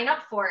we sign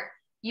up for.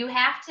 You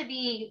have to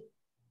be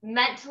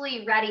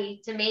mentally ready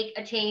to make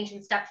a change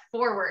and step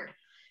forward.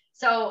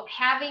 So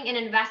having an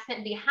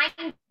investment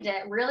behind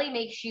it really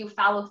makes you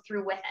follow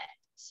through with it.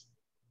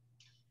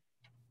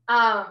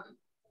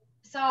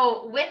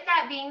 So with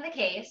that being the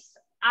case,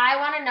 I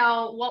want to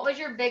know, what was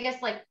your biggest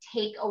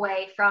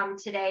takeaway from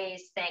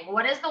today's thing?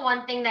 What is the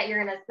one thing that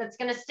that's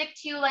gonna stick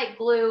to you like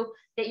glue,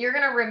 that you're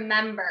gonna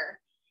remember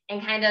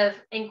and kind of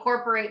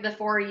incorporate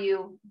before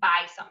you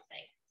buy something?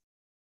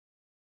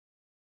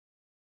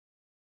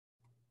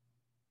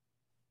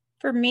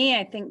 For me,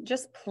 I think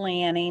just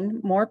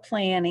planning, more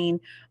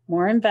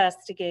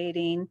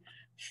investigating,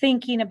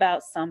 thinking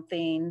about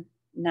something,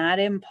 not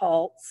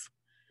impulse.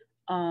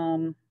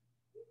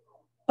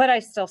 But I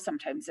still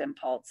sometimes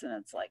impulse, and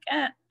it's like,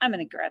 I'm going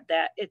to grab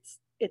that.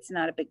 It's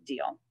not a big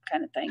deal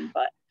kind of thing,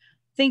 but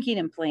thinking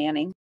and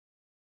planning.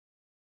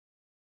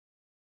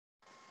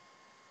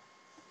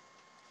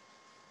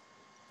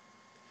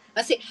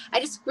 Let's see. I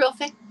just real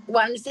quick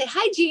wanted to say,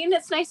 hi, Jean.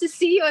 It's nice to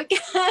see you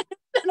again.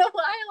 been a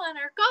while on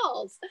our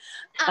calls.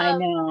 I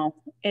know.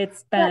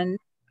 It's been,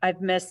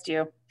 I've missed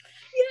you.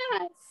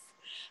 Yes.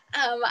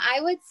 I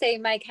would say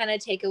my kind of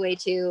takeaway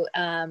too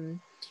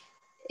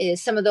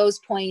is some of those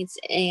points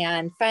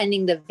and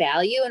finding the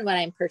value in what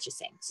I'm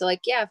purchasing. So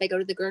like, yeah, if I go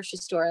to the grocery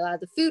store, a lot of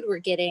the food we're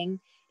getting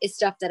is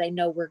stuff that I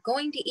know we're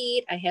going to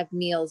eat. I have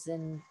meals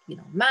in,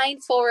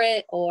 mind for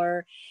it.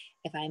 Or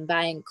if I'm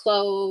buying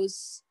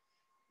clothes,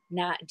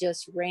 not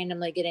just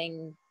randomly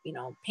getting,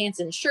 pants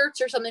and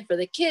shirts or something for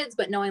the kids,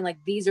 but knowing like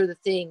these are the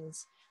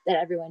things that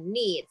everyone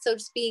needs. So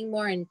just being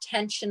more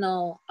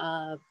intentional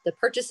of the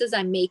purchases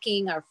I'm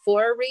making are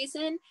for a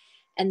reason,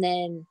 and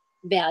then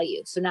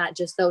value. So not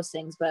just those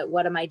things, but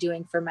what am I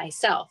doing for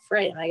myself,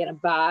 right? Am I going to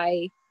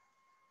buy,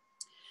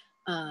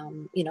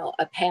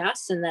 a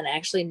pass and then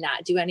actually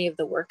not do any of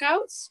the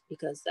workouts,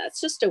 because that's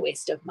just a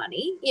waste of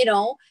money,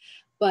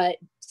 but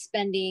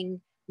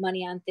spending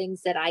money on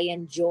things that I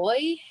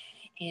enjoy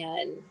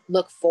and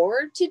look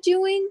forward to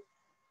doing.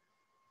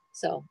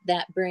 So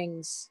that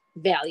brings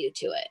value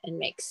to it and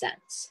makes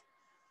sense.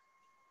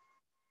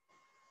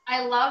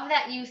 I love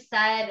that you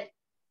said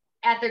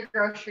at the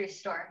grocery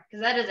store,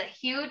 because that is a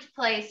huge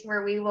place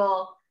where we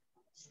will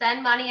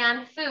spend money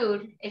on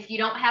food if you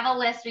don't have a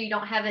list or you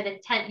don't have an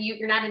intent,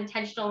 you're not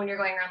intentional when you're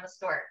going around the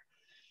store.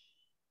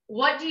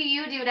 What do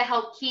you do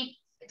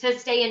to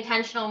stay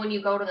intentional when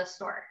you go to the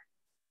store?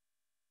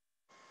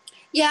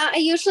 Yeah, I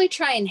usually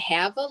try and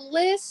have a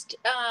list,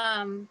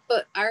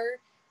 but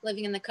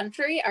living in the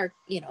country, our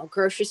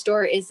grocery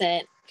store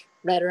isn't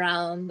right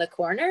around the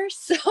corner,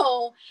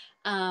 so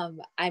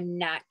I'm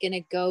not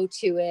gonna go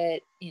to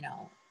it,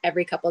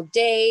 every couple of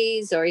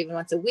days or even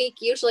once a week.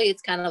 Usually,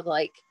 it's kind of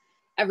like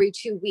every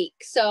 2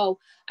 weeks. So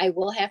I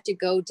will have to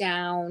go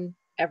down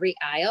every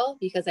aisle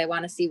because I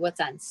want to see what's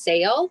on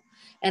sale,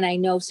 and I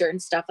know certain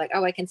stuff like,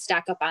 oh, I can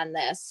stack up on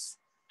this.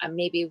 I'm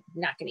maybe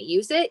not going to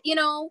use it,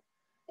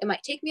 It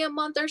might take me a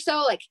month or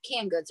so, like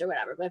canned goods or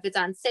whatever. But if it's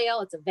on sale,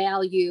 it's a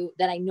value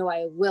that I know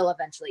I will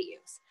eventually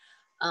use.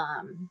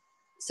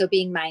 So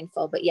being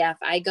mindful. But yeah, if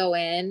I go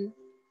in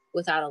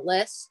without a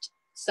list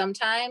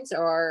sometimes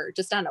or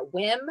just on a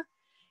whim,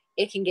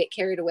 it can get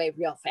carried away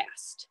real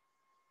fast.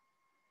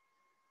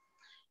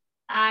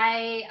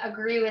 I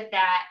agree with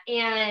that.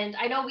 And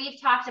I know we've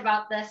talked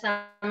about this.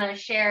 I'm going to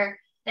share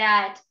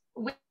that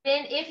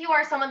if you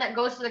are someone that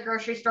goes to the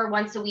grocery store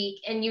once a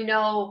week and you're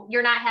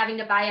not having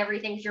to buy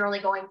everything because you're only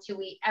going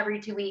every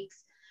 2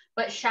 weeks,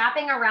 but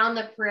shopping around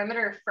the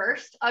perimeter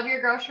first of your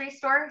grocery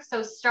store.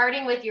 So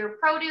starting with your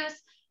produce,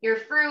 your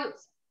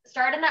fruits,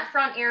 start in that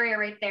front area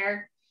right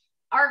there.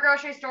 Our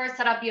grocery store is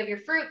set up, you have your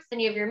fruits, then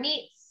you have your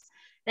meats,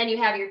 then you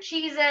have your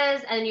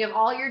cheeses, and you have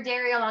all your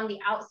dairy along the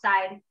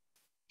outside.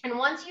 And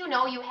once you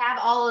have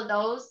all of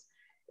those,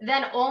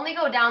 then only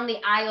go down the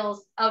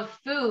aisles of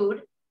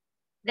food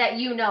that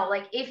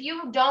like if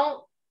you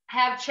don't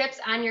have chips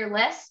on your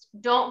list,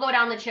 don't go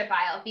down the chip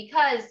aisle,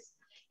 because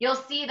you'll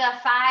see the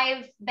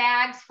 5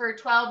 bags for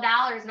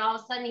 $12 and all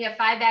of a sudden you have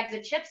 5 bags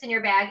of chips in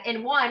your bag,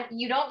 and 1,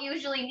 you don't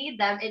usually need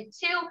them, and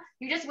 2,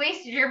 you just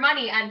wasted your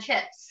money on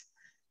chips.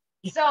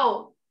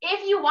 So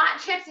if you want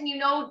chips and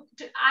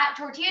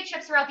tortilla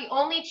chips are about the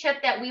only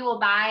chip that we will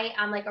buy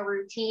on like a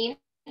routine,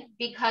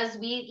 because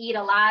we eat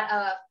a lot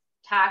of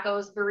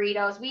tacos,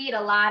 burritos, we eat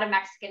a lot of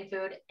Mexican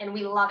food and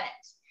we love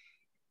it.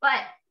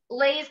 But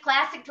Lay's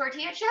classic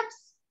tortilla chips,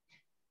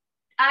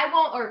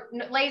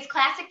 Lay's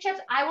classic chips,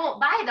 I won't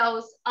buy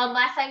those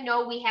unless I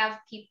know we have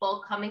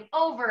people coming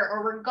over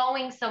or we're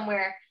going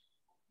somewhere,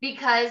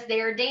 because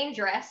they are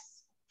dangerous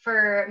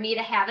for me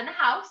to have in the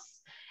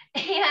house.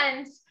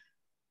 And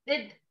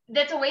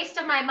that's a waste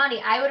of my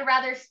money. I would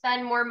rather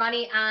spend more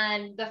money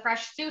on the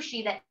fresh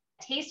sushi that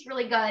tastes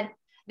really good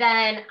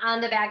than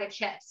on the bag of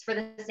chips for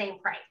the same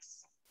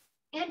price.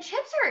 And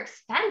chips are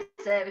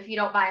expensive if you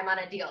don't buy them on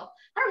a deal.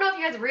 I don't know if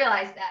you guys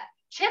realize that.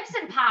 Chips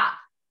and pop,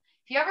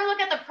 if you ever look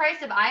at the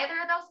price of either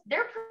of those,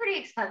 they're pretty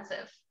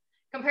expensive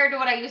compared to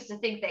what I used to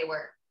think they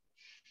were.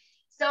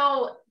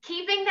 So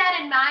keeping that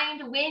in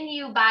mind when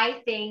you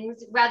buy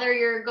things, whether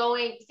you're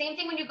same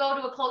thing when you go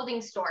to a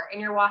clothing store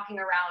and you're walking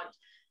around.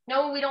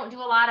 No, we don't do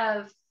a lot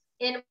of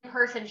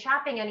in-person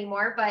shopping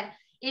anymore, but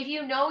if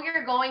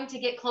you're going to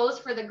get clothes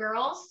for the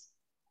girls,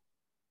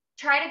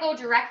 try to go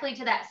directly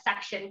to that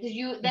section,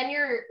 because then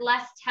you're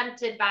less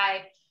tempted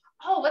by,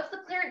 oh, what's the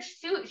clearance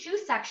shoe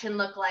section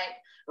look like?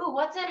 Ooh,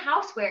 what's in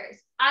housewares?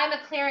 I'm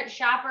a clearance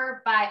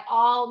shopper by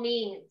all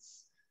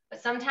means,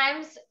 but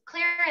sometimes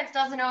clearance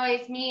doesn't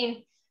always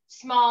mean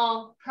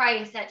small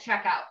price at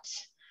checkout.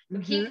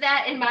 Mm-hmm. Keep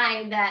that in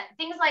mind, that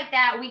things like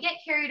that we get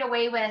carried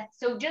away with.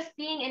 So just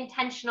being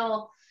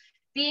intentional,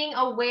 being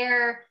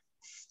aware,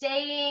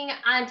 staying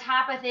on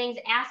top of things,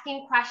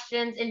 asking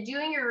questions and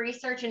doing your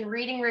research and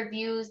reading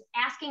reviews,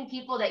 asking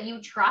people that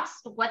you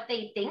trust what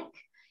they think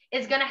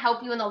is going to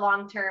help you in the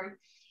long term.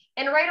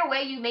 And right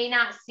away, you may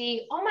not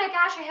see, oh my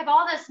gosh, I have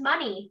all this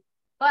money.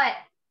 But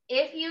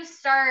if you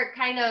start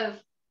kind of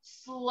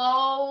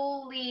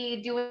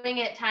slowly doing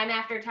it time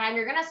after time,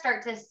 you're going to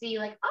start to see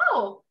like,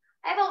 oh,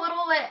 I have a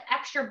little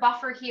extra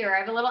buffer here. I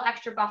have a little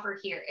extra buffer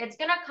here. It's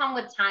going to come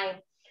with time.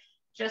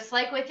 just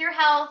like with your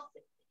health,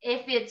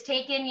 if it's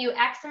taken you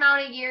X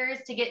amount of years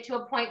to get to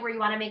a point where you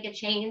want to make a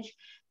change,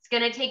 it's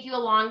going to take you a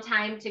long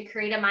time to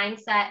create a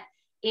mindset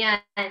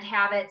and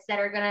habits that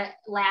are going to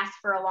last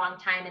for a long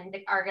time and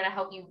are going to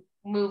help you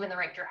move in the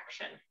right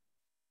direction.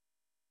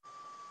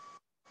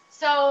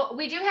 So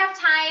we do have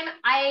time.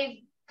 I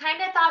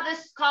kind of thought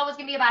this call was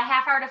going to be about a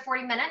half hour to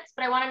 40 minutes,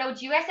 but I want to know,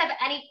 do you guys have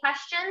any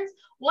questions?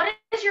 What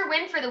is your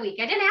win for the week?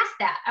 I didn't ask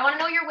that. I want to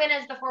know your win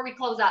is before we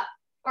close up,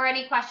 or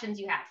any questions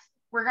you have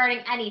regarding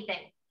anything.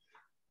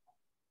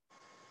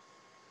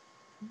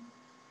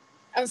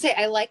 I would say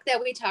I like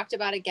that we talked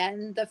about,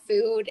 again, the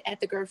food at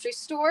the grocery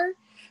store.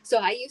 So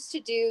I used to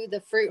do the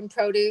fruit and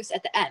produce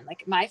at the end.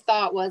 Like my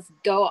thought was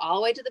go all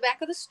the way to the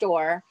back of the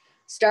store,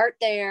 start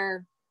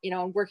there,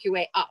 and work your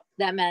way up.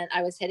 That meant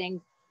I was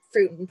hitting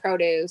fruit and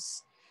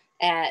produce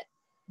at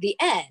the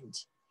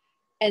end.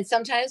 And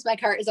sometimes my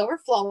cart is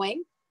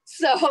overflowing.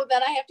 So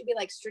then I have to be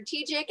like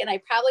strategic, and I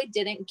probably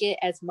didn't get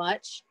as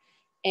much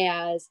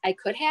as I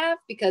could have,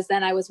 because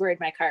then I was worried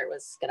my cart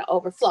was going to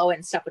overflow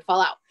and stuff would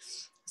fall out.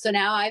 So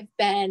now I've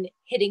been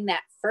hitting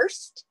that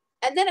first,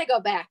 and then I go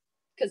back,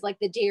 because like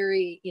the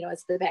dairy,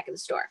 it's the back of the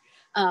store,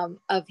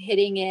 of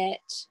hitting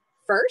it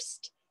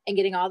first and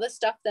getting all the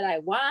stuff that I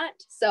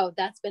want. So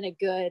that's been a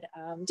good,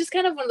 just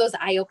kind of one of those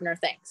eye opener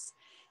things.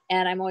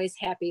 And I'm always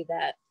happy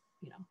that,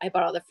 I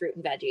bought all the fruit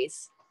and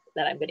veggies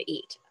that I'm going to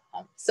eat.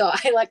 So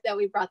I like that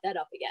we brought that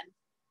up again.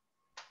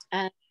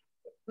 And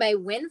my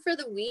win for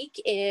the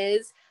week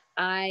is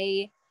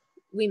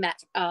we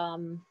met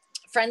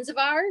friends of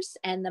ours,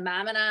 and the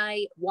mom and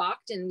I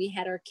walked, and we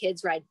had our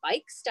kids ride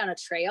bikes down a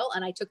trail,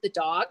 and I took the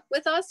dog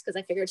with us because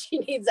I figured she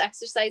needs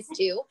exercise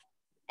too.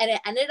 And it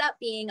ended up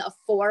being a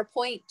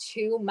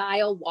 4.2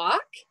 mile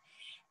walk,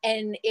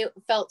 and it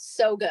felt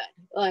so good.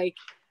 Like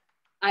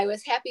I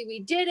was happy we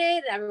did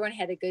it. Everyone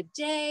had a good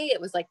day.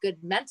 It was like good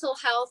mental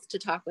health to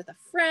talk with a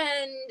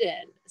friend.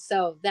 And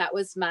so that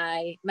was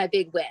my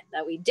big win,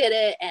 that we did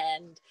it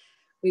and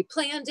we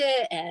planned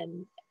it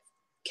and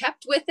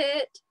kept with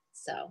it.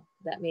 So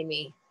that made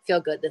me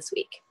feel good this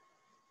week.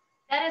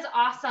 That is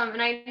awesome.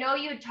 And I know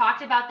you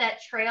talked about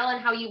that trail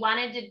and how you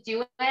wanted to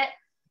do it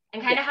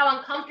and kind of how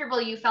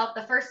uncomfortable you felt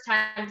the first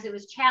time because it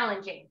was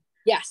challenging.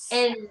 Yes.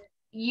 And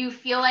you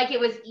feel like it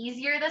was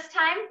easier this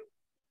time?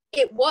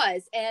 It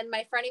was. And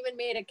my friend even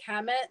made a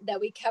comment that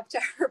we kept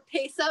our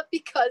pace up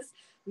because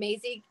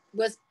Maisie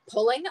was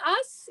pulling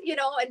us,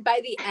 and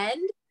by the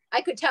end,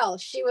 I could tell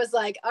she was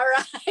like, all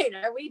right,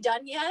 are we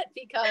done yet?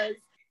 Because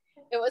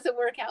it was a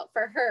workout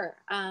for her.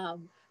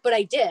 But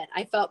I did.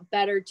 I felt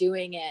better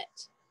doing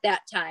it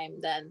that time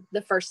than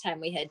the first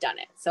time we had done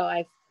it. So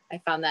I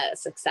found that a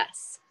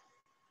success.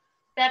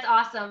 That's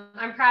awesome.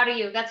 I'm proud of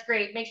you. That's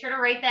great. Make sure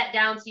to write that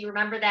down so you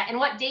remember that and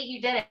what date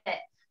you did it.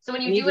 So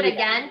when you do it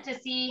again, to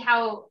see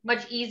how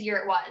much easier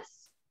it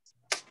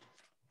was.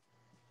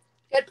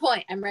 Good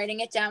point. I'm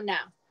writing it down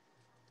now.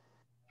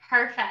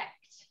 Perfect.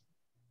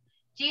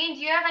 Jean, do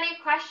you have any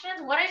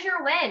questions? What is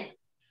your win?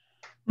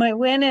 My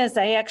win is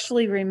I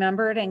actually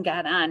remembered and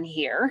got on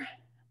here,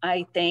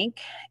 I think.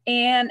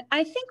 And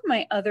I think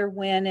my other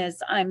win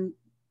is I'm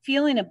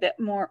feeling a bit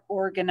more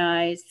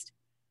organized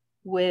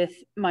with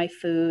my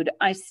food.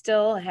 I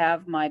still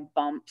have my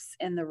bumps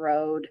in the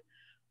road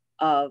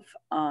of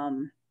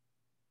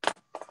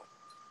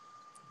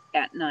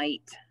at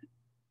night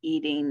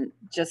eating,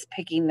 just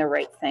picking the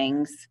right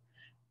things.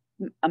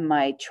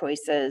 My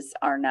choices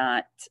are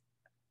not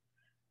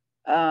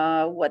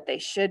what they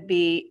should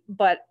be,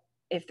 but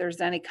if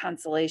there's any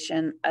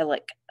consolation, I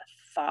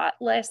thought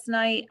last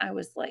night, I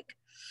was like,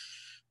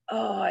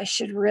 oh, I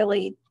should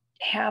really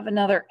have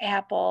another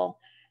apple.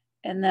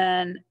 And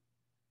then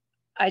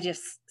I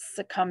just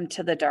succumbed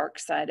to the dark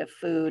side of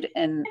food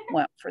and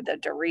went for the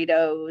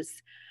Doritos.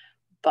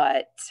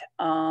 But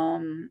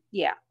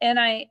yeah, and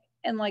I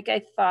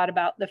thought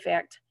about the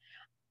fact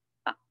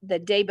the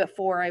day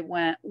before I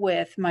went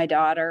with my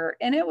daughter,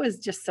 and it was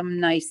just some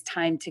nice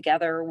time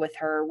together with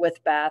her,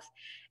 with Beth.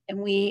 And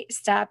we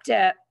stopped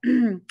at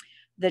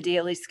the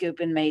Daily Scoop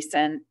in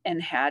Mason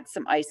and had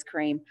some ice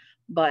cream,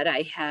 but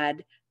I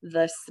had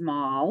the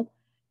small.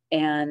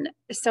 And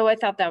so I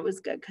thought that was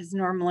good because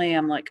normally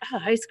I'm like, oh,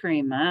 ice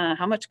cream,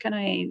 how much can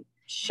I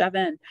shove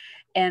in?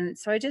 And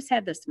so I just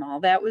had the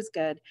small. That was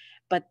good.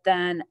 But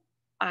then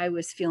I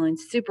was feeling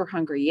super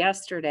hungry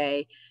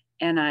yesterday,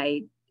 and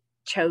I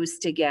chose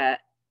to get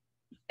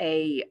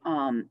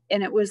and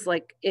it was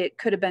like, it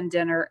could have been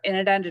dinner, and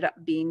it ended up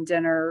being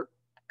dinner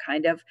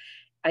kind of.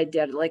 I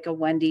did like a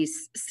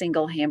Wendy's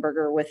single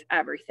hamburger with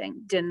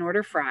everything. Didn't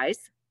order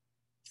fries,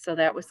 so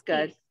that was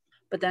good.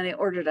 But then I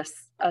ordered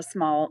a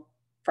small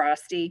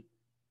Frosty,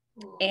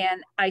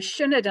 and I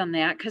shouldn't have done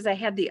that because I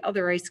had the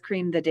other ice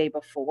cream the day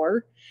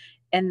before.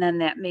 And then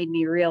that made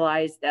me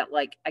realize that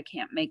I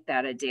can't make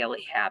that a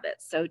daily habit.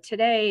 So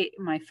today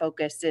my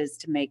focus is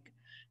to make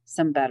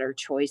some better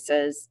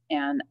choices.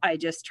 And I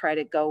just try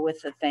to go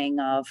with the thing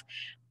of,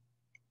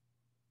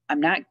 I'm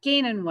not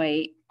gaining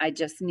weight. I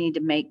just need to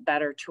make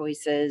better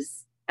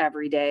choices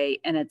every day.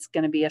 And it's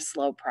going to be a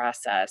slow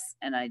process.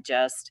 And I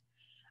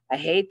I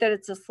hate that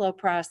it's a slow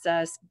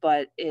process,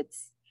 but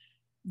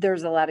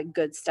there's a lot of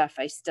good stuff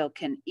I still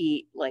can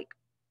eat, like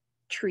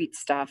treat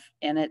stuff,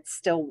 and it's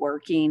still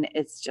working.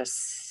 It's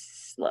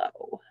just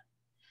slow.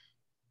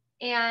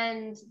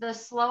 And the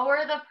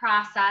slower the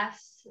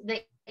process,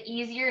 the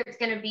easier it's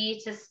going to be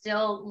to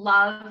still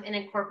love and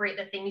incorporate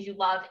the things you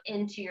love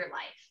into your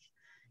life.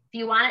 If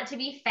you want it to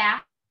be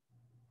fast,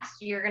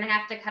 you're going to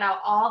have to cut out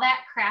all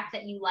that crap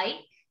that you like.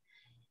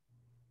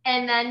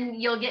 And then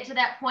you'll get to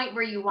that point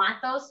where you want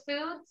those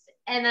foods.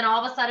 And then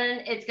all of a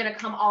sudden it's going to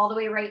come all the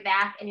way right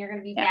back and you're going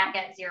to be back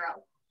at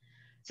zero.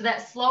 So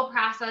that slow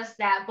process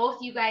that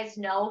both you guys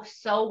know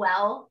so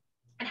well,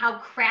 and how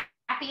crappy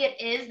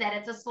it is that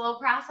it's a slow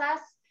process,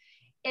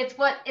 it's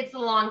the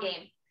long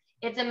game.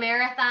 It's a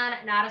marathon,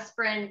 not a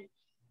sprint.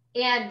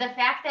 And the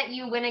fact that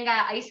you went and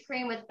got ice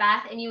cream with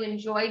Beth and you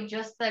enjoyed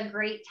just the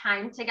great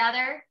time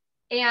together,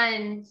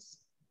 and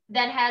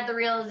then had the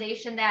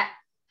realization that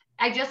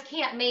I just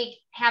can't make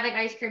having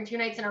ice cream 2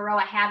 nights in a row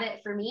a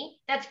habit for me.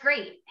 That's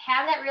great.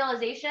 Have that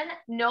realization,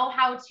 know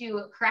how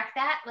to correct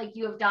that like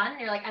you have done.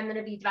 You're like, I'm going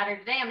to be better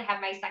today. I'm going to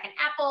have my second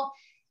apple.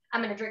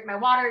 I'm going to drink my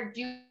water,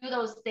 do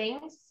those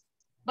things.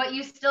 But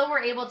you still were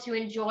able to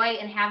enjoy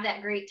and have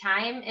that great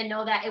time and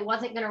know that it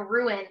wasn't going to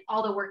ruin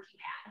all the work you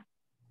had.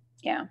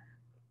 Yeah.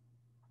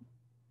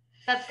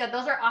 That's good.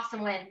 Those are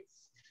awesome wins.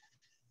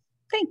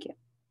 Thank you.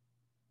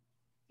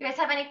 You guys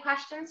have any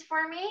questions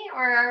for me,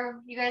 or are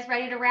you guys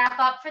ready to wrap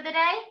up for the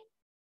day?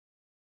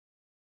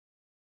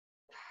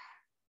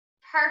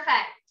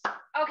 Perfect.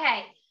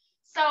 Okay.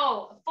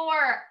 So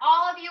for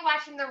all of you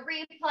watching the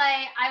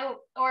replay,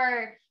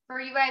 or for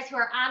you guys who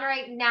are on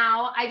right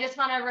now, I just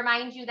want to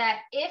remind you that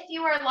if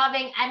you are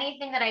loving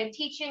anything that I'm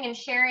teaching and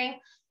sharing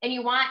and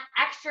you want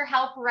extra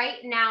help right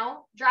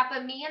now, drop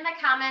a me in the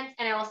comments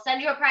and I will send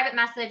you a private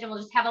message and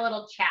we'll just have a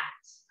little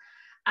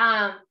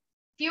chat.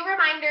 Few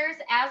reminders,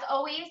 as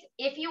always,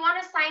 if you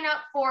want to sign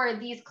up for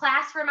these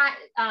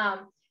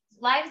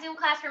live Zoom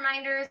class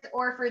reminders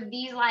or for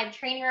these live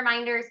training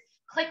reminders,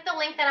 click the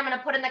link that I'm going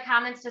to put in the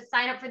comments to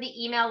sign up for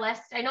the email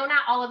list. I know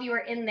not all of you are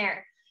in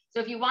there. So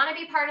if you want to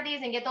be part of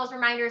these and get those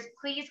reminders,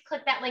 please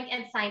click that link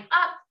and sign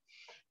up.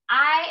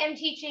 I am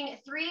teaching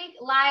 3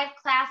 live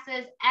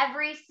classes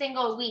every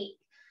single week.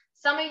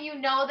 Some of you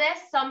know this,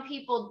 some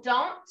people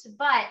don't,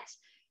 but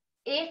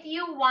if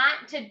you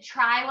want to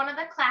try one of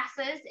the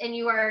classes and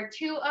you are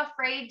too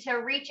afraid to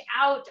reach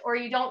out or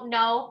you don't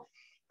know,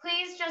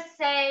 please just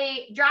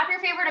drop your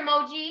favorite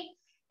emoji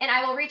and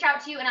I will reach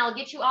out to you and I'll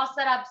get you all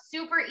set up.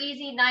 Super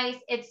easy, nice.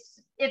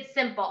 It's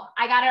simple.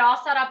 I got it all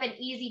set up and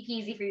easy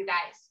peasy for you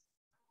guys.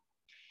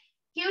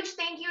 Huge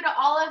thank you to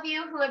all of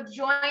you who have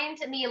joined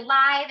me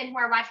live and who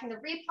are watching the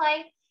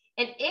replay.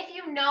 And if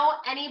you know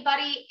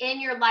anybody in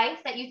your life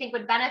that you think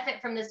would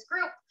benefit from this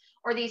group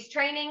or these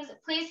trainings,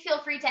 please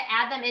feel free to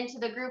add them into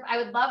the group. I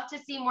would love to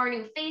see more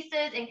new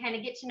faces and kind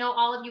of get to know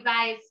all of you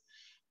guys.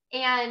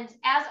 And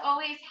as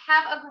always,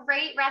 have a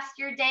great rest of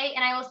your day,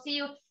 and I will see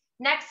you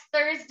next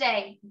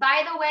Thursday.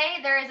 By the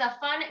way, there is a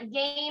fun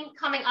game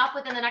coming up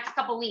within the next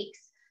couple weeks.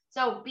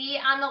 So be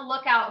on the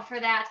lookout for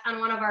that on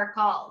one of our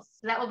calls.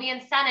 So that will be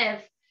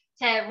incentive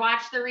to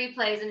watch the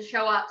replays and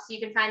show up so you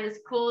can find this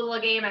cool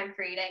little game I'm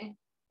creating.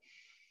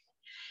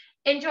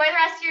 Enjoy the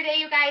rest of your day,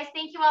 you guys.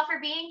 Thank you all for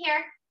being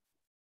here.